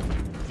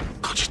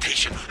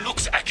 Cogitation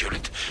looks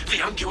accurate. The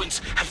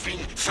unguents have been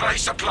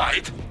thrice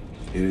applied.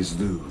 It is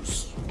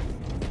Luz.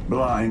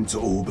 Blind to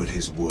all but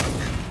his work.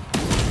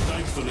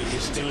 Thankfully,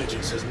 his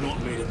diligence has not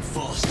made him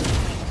faster.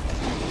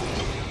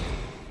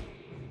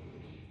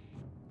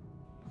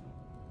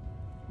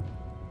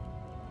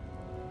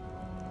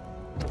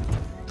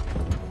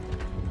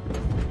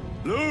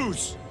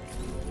 Luz!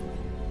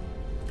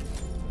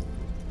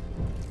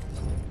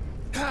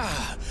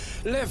 Ah,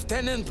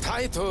 Lieutenant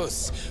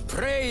Titus,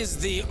 praise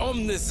the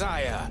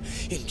Omnisire.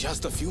 In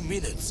just a few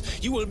minutes,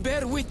 you will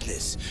bear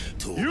witness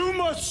to... You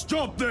must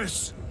stop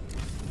this!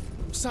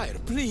 Sire,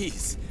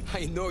 please.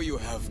 I know you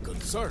have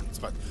concerns,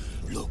 but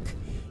look,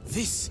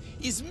 this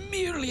is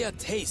merely a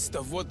taste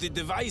of what the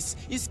device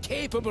is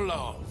capable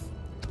of.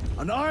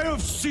 And I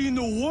have seen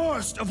the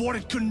worst of what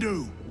it can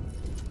do!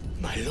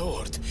 My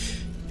lord,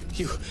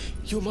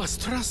 you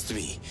must trust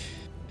me.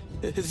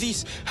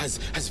 This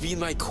has been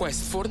my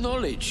quest for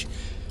knowledge.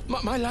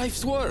 My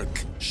life's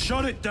work.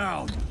 Shut it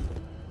down!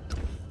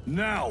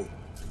 Now!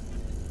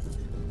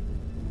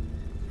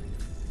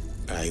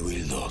 I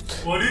will not.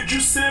 What did you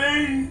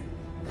say?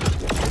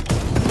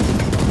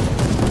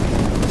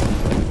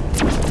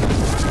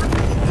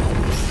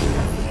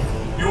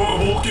 You are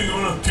walking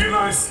on a thin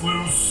ice,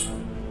 Luz.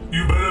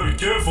 You better be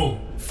careful.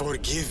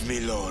 Forgive me,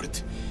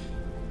 Lord.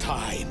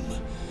 Time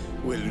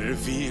will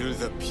reveal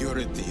the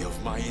purity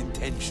of my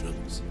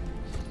intentions.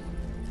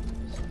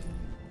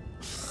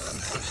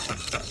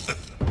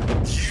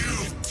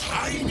 You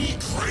tiny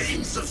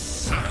grains of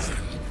sand,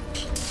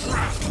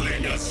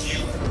 prattling as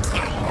you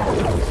come.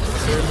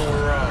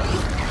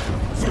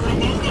 For a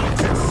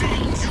moment it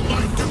seemed you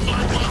might do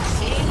my work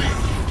for me.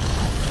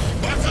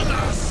 But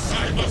alas,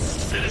 I must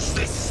finish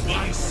this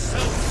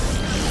myself.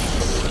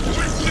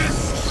 With this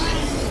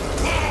true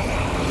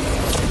power!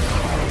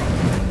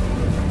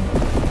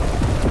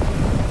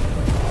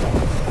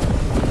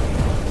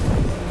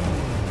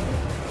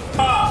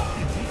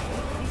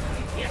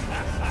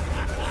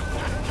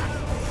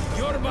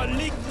 Your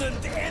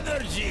malignant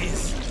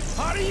energies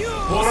are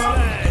What up,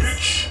 useless!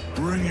 bitch?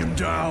 Bring him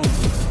down!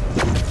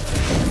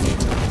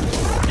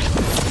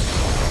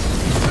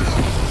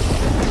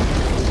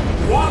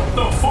 What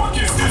the fuck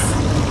is this?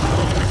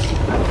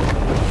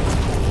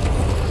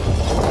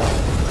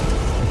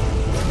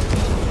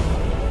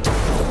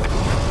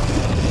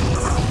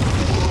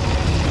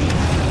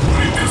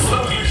 Bring this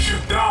ugly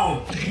shit down.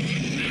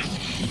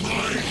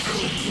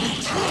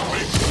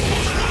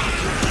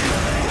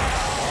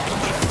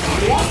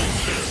 What?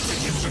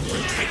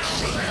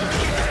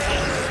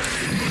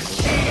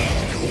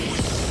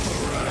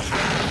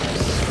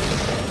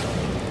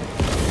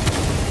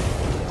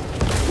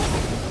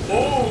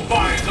 Oh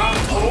my god!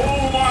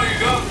 Oh my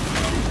god!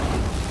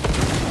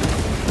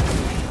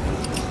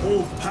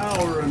 All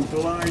power and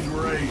blind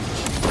rage.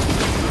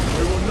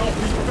 We will not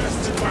be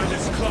bested by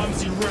this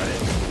clumsy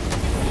relic.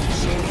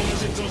 So long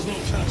as it does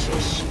not catch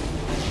us.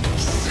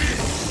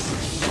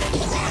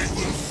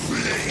 Rival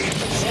flame!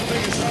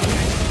 Something is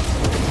happening.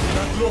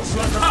 That looks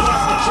like a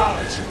plasma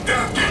charge.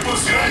 That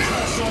people's guy!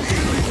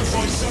 Something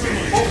liquefied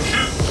ceremony. Oh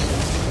shit!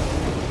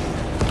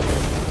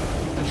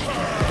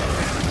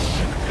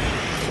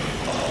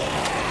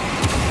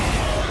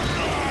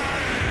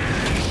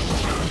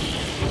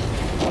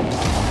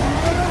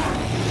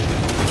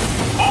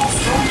 How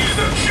strong is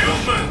that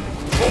shield, man?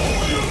 Oh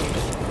yeah!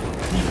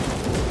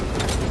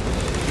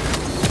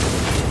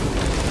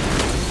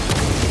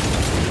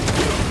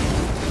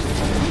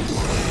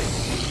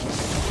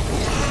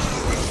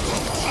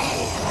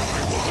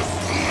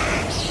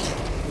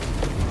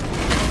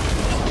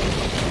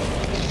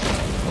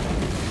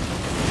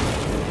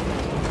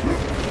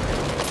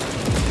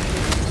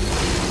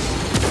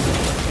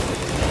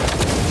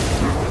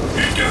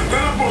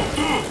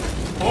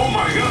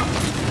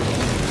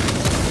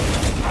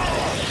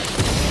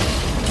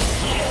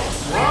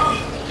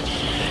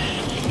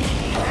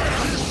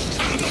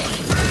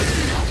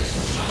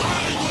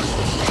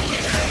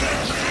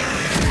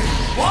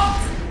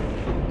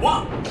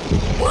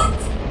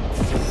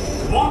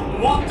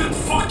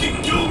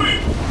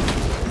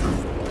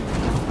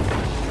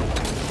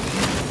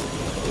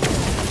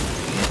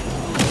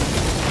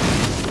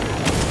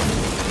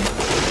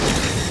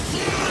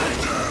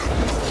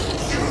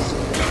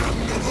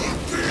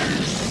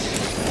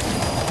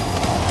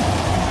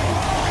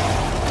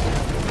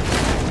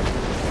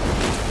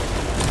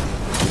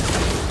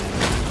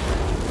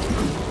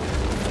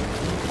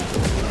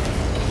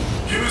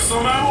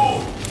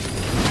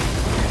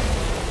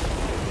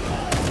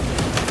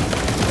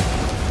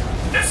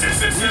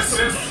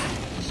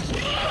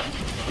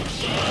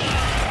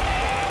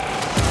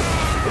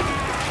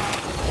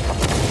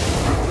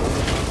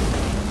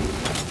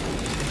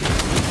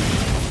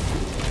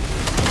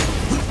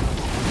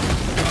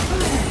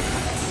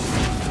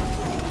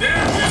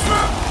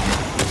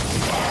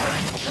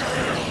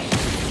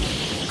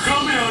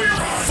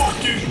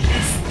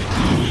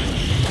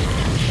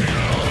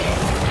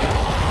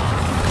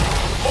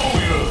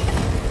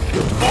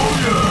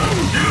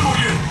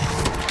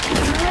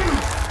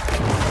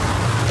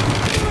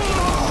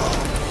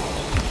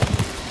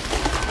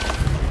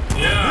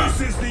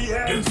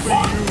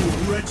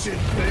 wretched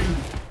thing!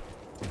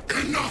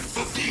 Enough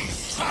of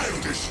these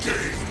childish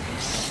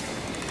games!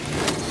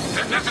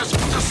 Then let us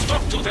put a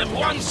stop to them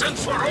once and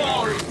for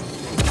all!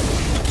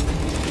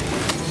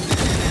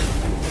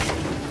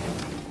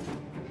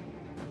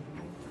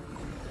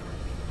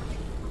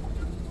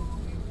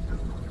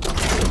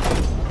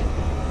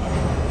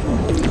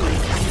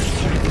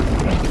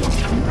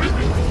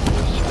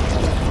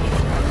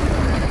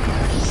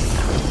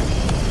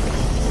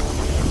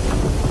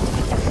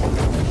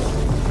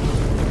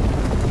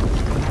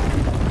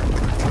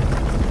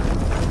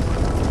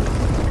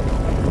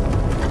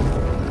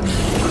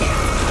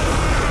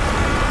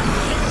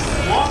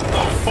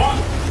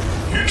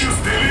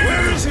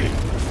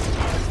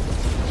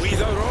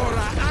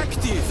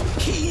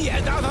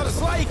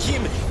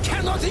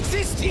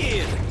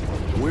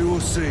 We will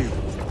see.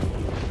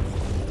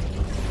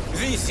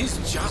 This is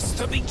just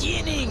the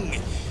beginning.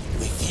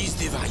 With these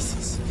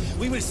devices,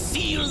 we will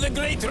seal the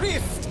Great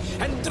Rift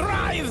and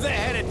drive the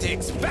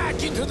heretics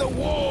back into the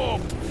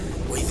warp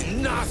with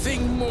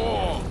nothing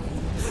more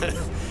than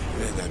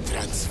the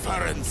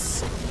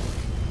transference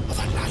of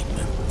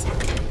alignment.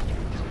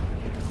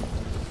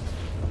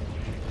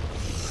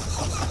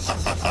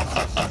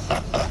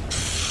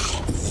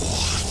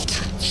 What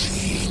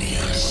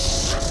genius!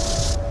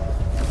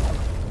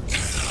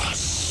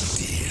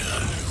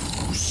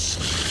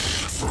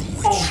 From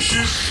which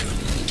ocean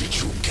did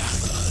you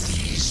gather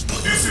these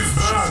pearls? This is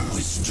bad.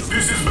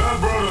 This is bad,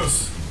 brothers.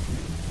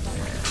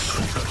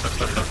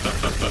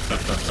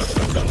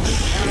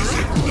 Is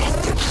it not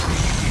the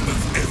dream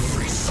of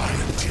every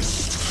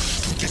scientist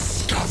to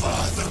discover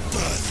the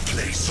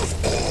birthplace of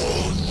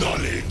all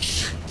knowledge?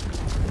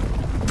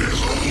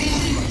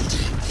 Behold,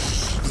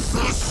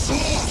 the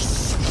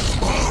source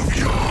of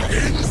your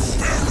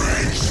inspiration!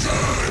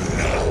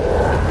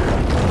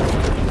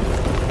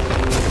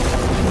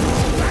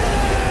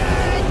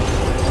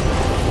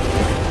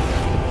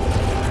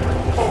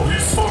 Oh,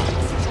 he's fucked.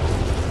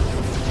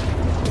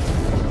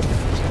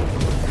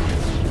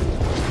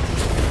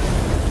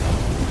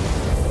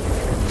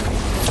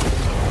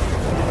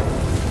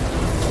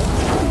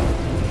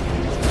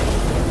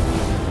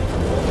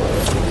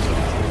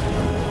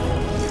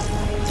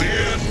 The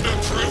end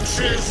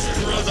approaches,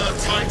 Brother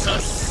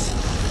Titus.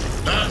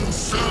 And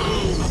so,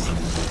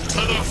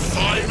 to the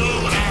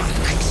final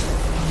act.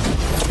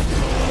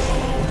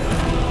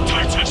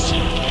 Titus, the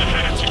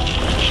heretic.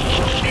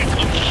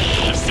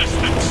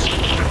 Assistance.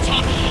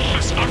 Return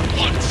us at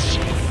once.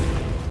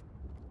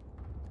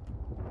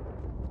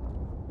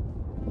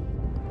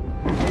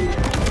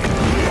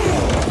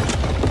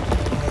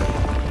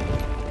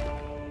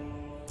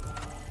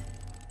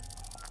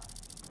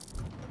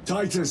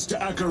 Titus to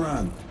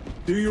Akaran.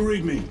 Do you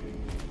read me?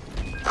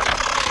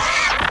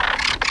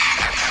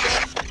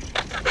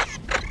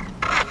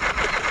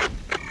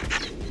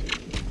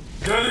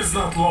 That is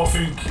not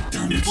laughing.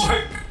 It's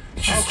like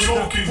How he's could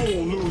that choking.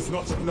 fool lose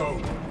not have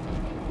known?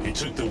 He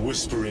took the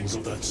whisperings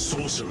of that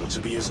sorcerer to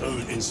be his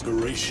own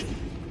inspiration.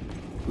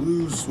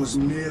 Luz was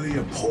merely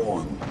a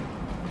pawn.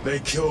 They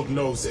killed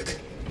Nozick.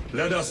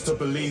 Led us to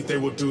believe they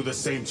would do the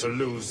same to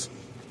Luz.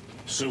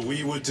 So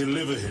we would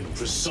deliver him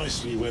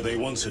precisely where they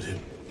wanted him.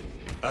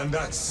 And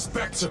that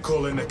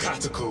spectacle in the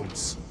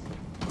catacombs.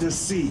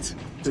 Deceit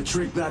to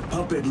trick that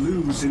puppet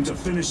Luz into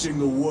finishing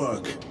the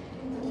work.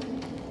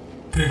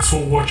 Thanks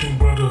for watching,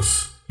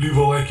 brothers. Leave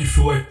a like if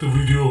you liked the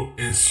video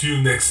and see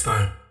you next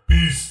time.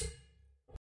 Peace.